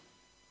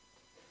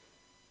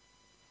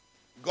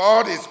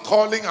 God is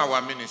calling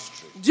our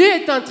ministry. Dieu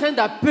est en train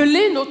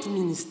d'appeler notre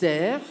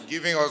ministère,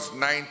 giving us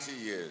 90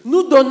 years,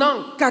 nous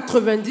donnant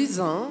 90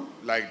 ans,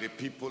 like the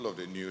people of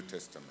the New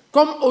Testament,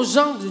 comme aux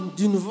gens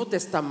du Nouveau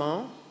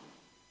Testament,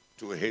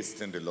 to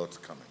hasten the Lord's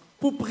coming.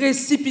 Pour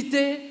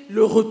précipiter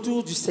le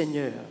retour du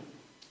Seigneur.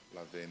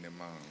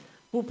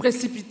 Pour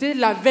précipiter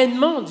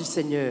l'avènement du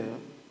Seigneur.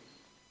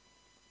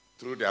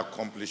 Through the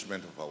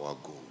accomplishment of our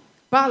goal.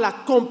 par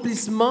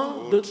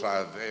l'accomplissement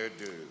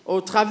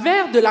au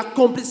travers de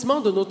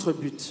l'accomplissement de notre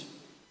but.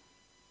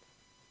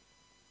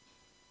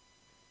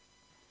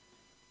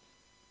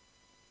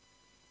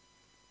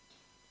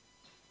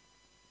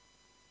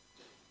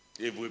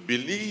 If we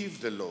believe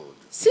the Lord,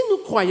 si nous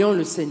croyons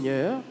le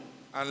Seigneur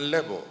and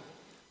labor,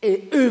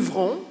 et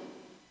œuvrons,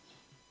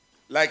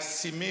 like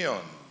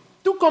Simeon,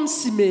 tout comme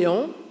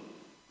Siméon,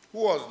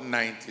 who was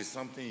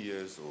 90-something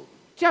years old,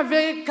 qui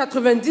avait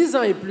 90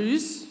 ans et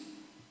plus,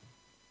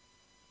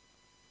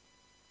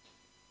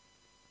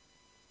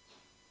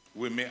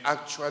 we may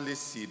actually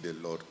see the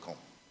Lord come.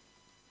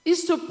 il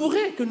se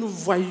pourrait que nous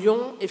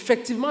voyions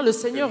effectivement le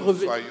Seigneur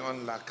revenir.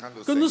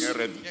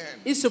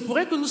 Il se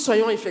pourrait que nous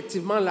soyons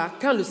effectivement là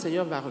quand le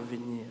Seigneur va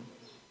revenir.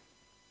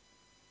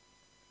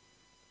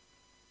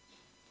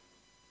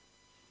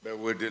 But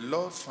will the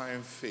Lord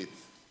find faith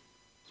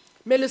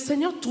Mais le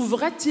Seigneur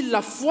trouvera-t-il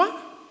la foi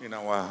in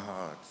our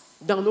hearts?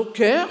 dans nos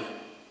cœurs?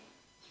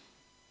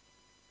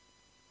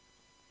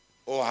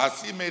 Or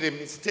has he made a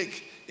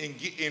mistake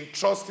in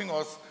trusting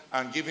us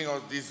and giving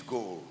us this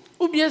goal?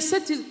 Ou bien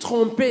s'est-il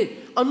trompé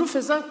en nous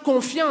faisant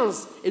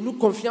confiance et nous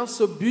confiant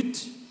ce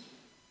but?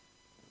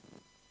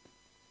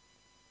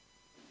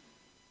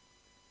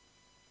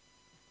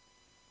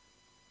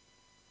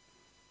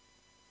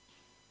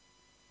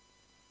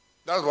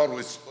 That's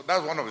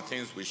one of the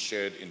things we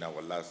shared in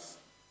our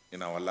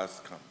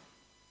last camp.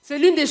 C'est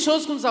l'une des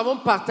choses que nous avons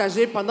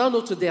partagées pendant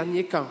notre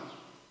dernier camp.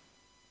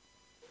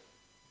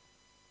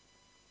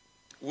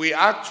 We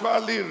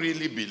actually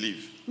really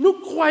believe Nous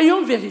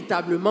croyons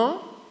véritablement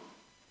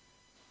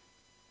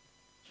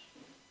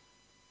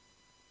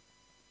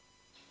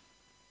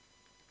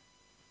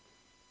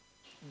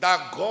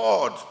that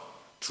God,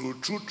 true,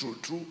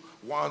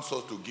 wants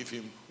us to give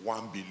him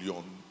 1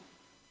 billion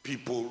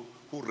people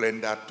who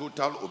render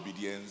total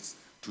obedience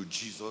to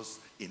Jesus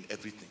in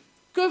everything.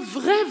 que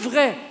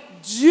vrai,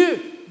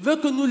 Dieu veut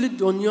que nous lui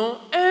donnions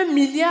 1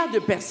 milliard de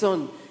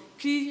personnes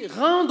qui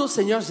rendent au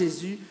Seigneur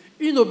Jésus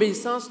une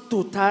obéissance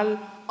totale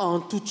en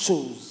toutes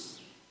choses.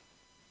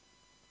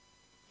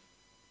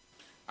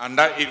 And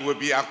that it will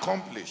be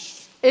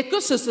accomplished. Et que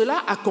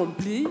cela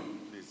accompli.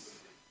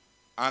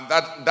 And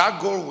that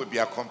goal will be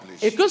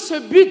accomplished. Et que ce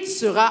but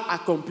sera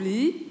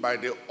accompli by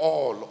the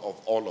all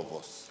of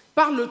us.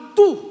 Par le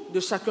tout de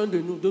chacun de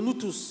nous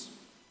tous.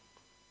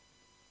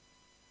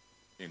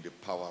 In the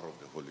power of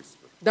the Holy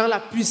Spirit. Dans la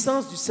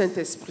puissance du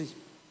Saint-Esprit.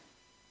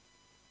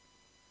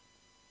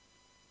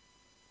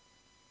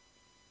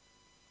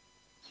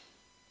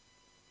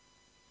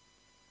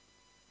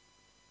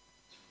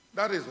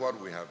 That is what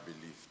we have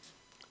believed.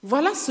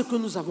 Voilà ce que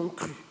nous avons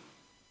cru.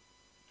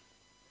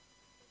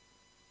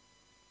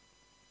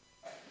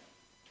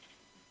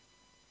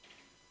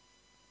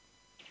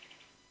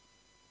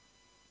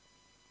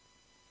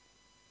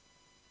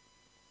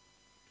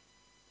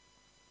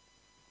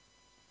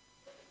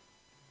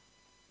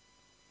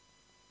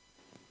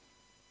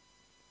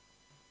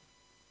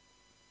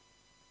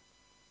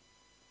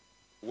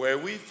 Were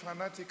we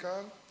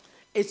fanatical?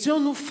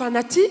 Étions-nous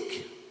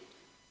fanatiques?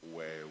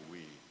 Were we?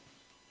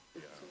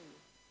 Yeah.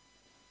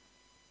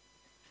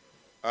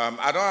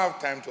 I don't have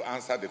time to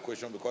answer the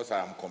question because I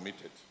am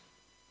committed.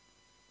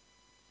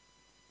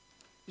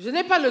 Je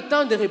n'ai pas le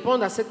temps de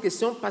répondre à cette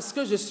question parce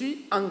que je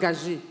suis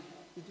engagé.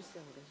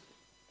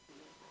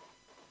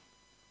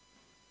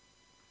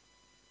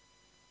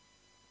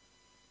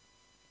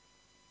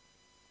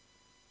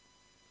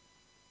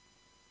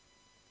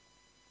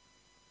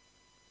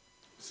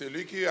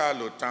 Celui qui a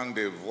le temps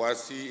de voir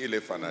s'il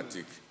est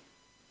fanatique,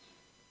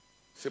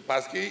 c'est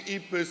parce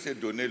qu'il peut se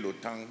donner le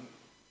temps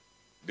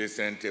de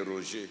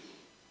s'interroger.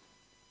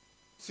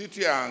 Si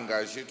tu es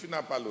engagé, tu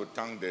n'as pas le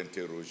temps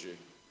d'interroger.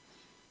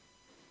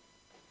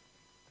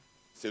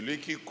 Celui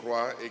qui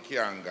croit et qui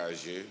est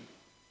engagé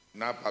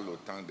n'a pas le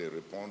temps de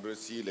répondre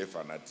s'il est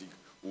fanatique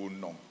ou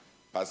non,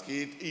 parce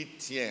qu'il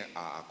tient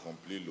à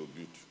accomplir le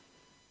but.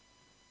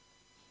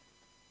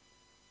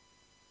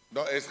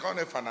 Donc, est-ce qu'on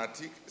est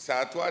fanatique? C'est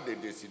à toi de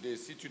décider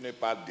si tu n'es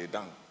pas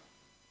dedans.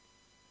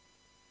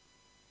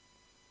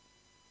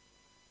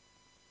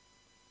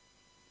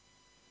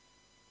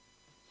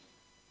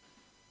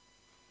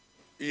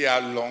 Il y a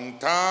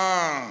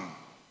longtemps,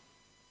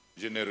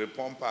 je ne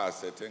réponds pas à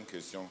certaines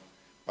questions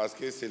parce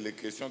que c'est les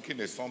questions qui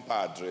ne sont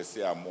pas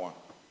adressées à moi.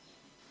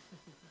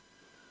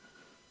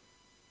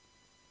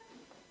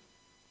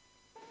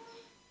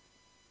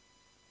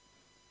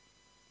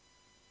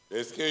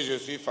 Est-ce que je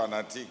suis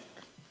fanatique?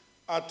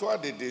 À toi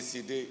de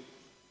décider.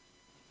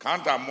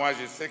 Quant à moi,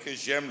 je sais que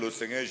j'aime le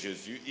Seigneur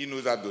Jésus. Il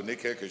nous a donné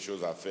quelque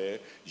chose à faire.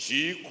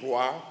 J'y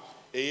crois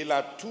et il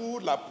a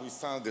toute la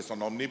puissance de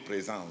son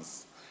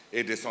omniprésence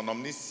et de son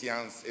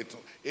omniscience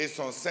et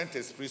son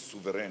Saint-Esprit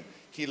souverain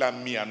qu'il a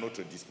mis à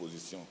notre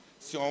disposition.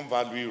 Si on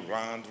va lui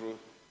rendre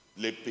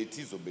les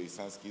petites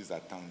obéissances qu'il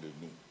attend de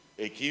nous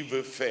et qu'il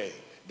veut faire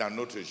dans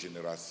notre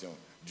génération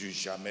du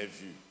jamais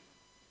vu.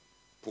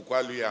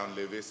 Pourquoi lui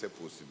enlever ces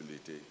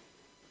possibilités?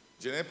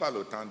 Je n'ai pas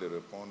le temps de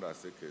répondre à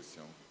ces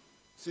questions.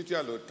 Si tu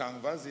as le temps,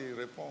 vas-y,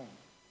 réponds.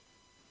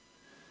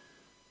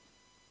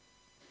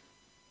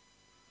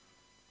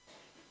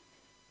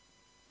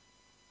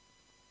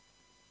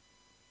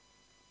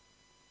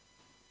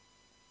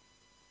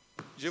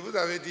 Je vous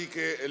avais dit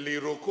que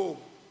l'Iroko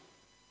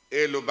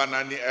et le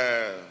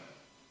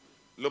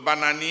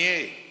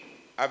bananier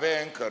avaient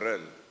un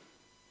querelle.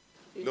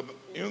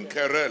 Une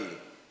querelle.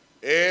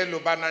 Et le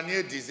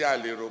bananier disait à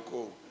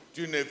l'Iroko,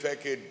 tu ne fais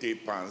que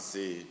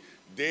dépenser,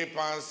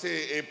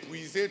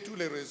 épuiser toutes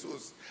les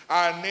ressources.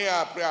 Année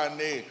après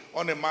année,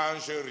 on ne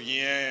mange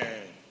rien.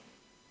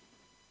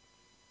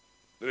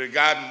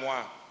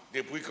 Regarde-moi,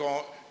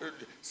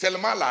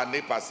 seulement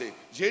l'année passée,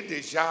 j'ai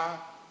déjà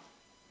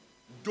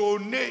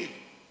donné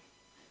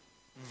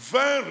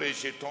 20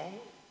 rejetons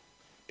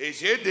et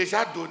j'ai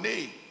déjà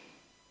donné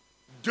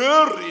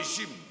 2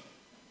 régimes.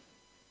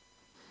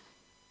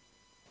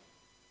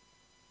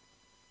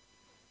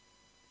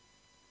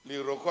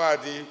 L'Iroko a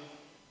dit,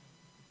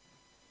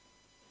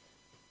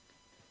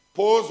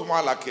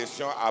 pose-moi la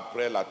question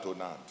après la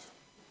tonade.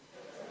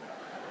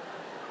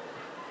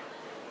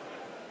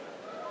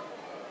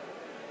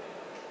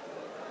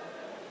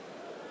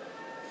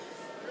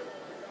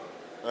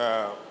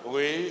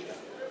 Oui,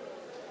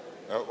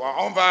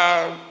 on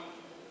va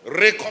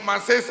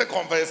recommencer cette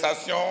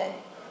conversation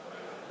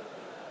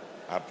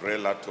après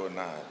la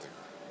tonade.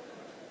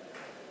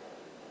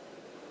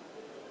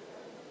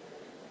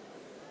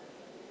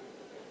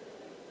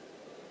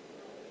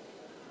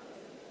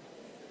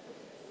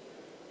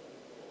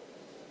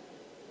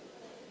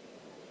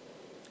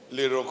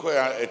 L'Iroko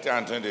était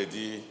en train de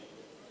dire,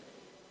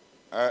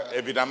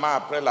 évidemment,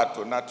 après la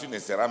tonade, tu ne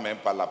seras même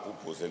pas là pour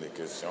poser les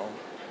questions.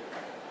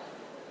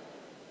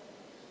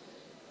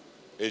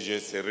 Et je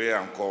serai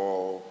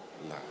encore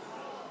là.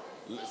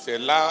 C'est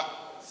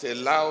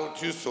là où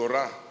tu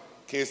sauras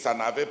que ça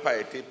n'avait pas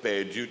été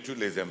perdu, tous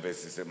les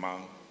investissements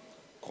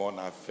qu'on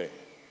a fait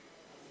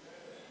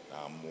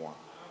en moi.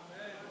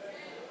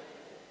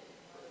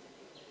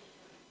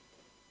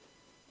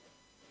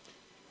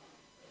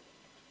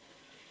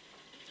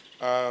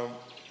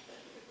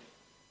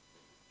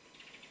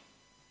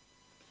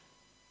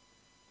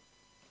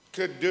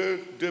 Que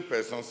deux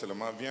personnes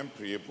seulement viennent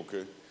prier pour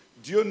que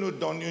Dieu nous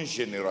donne une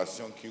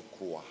génération qui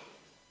croit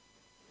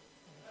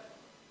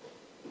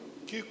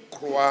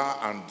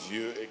en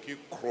Dieu et qui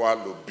croit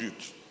le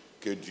but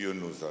que Dieu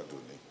nous a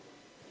donné.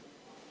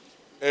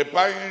 Et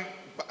pas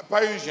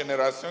une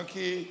génération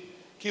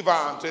qui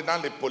va entrer dans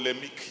les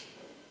polémiques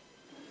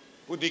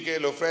pour dire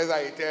que le frère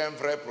a été un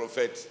vrai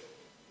prophète.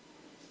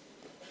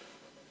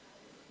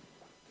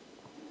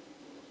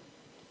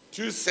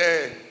 Tu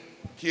sais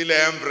qu'il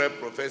est un vrai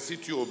prophète si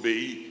tu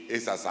obéis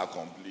et ça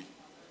s'accomplit.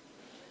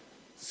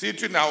 Si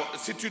tu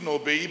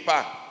n'obéis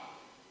pas,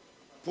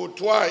 pour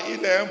toi,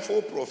 il est un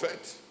faux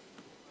prophète.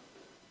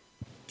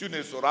 Tu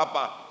ne sauras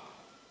pas.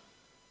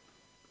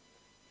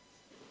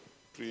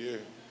 Priez.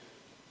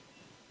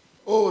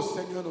 Oh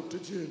Seigneur notre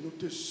Dieu, nous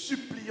te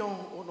supplions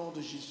au nom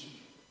de Jésus.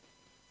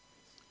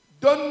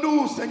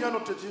 Donne-nous, Seigneur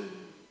notre Dieu,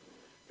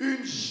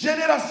 une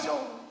génération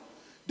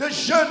de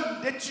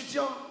jeunes,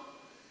 d'étudiants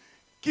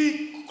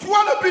qui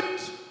croient le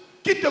but,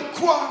 qui te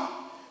croient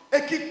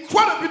et qui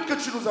croient le but que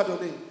tu nous as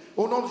donné.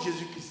 Au nom de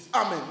Jésus-Christ.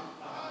 Amen.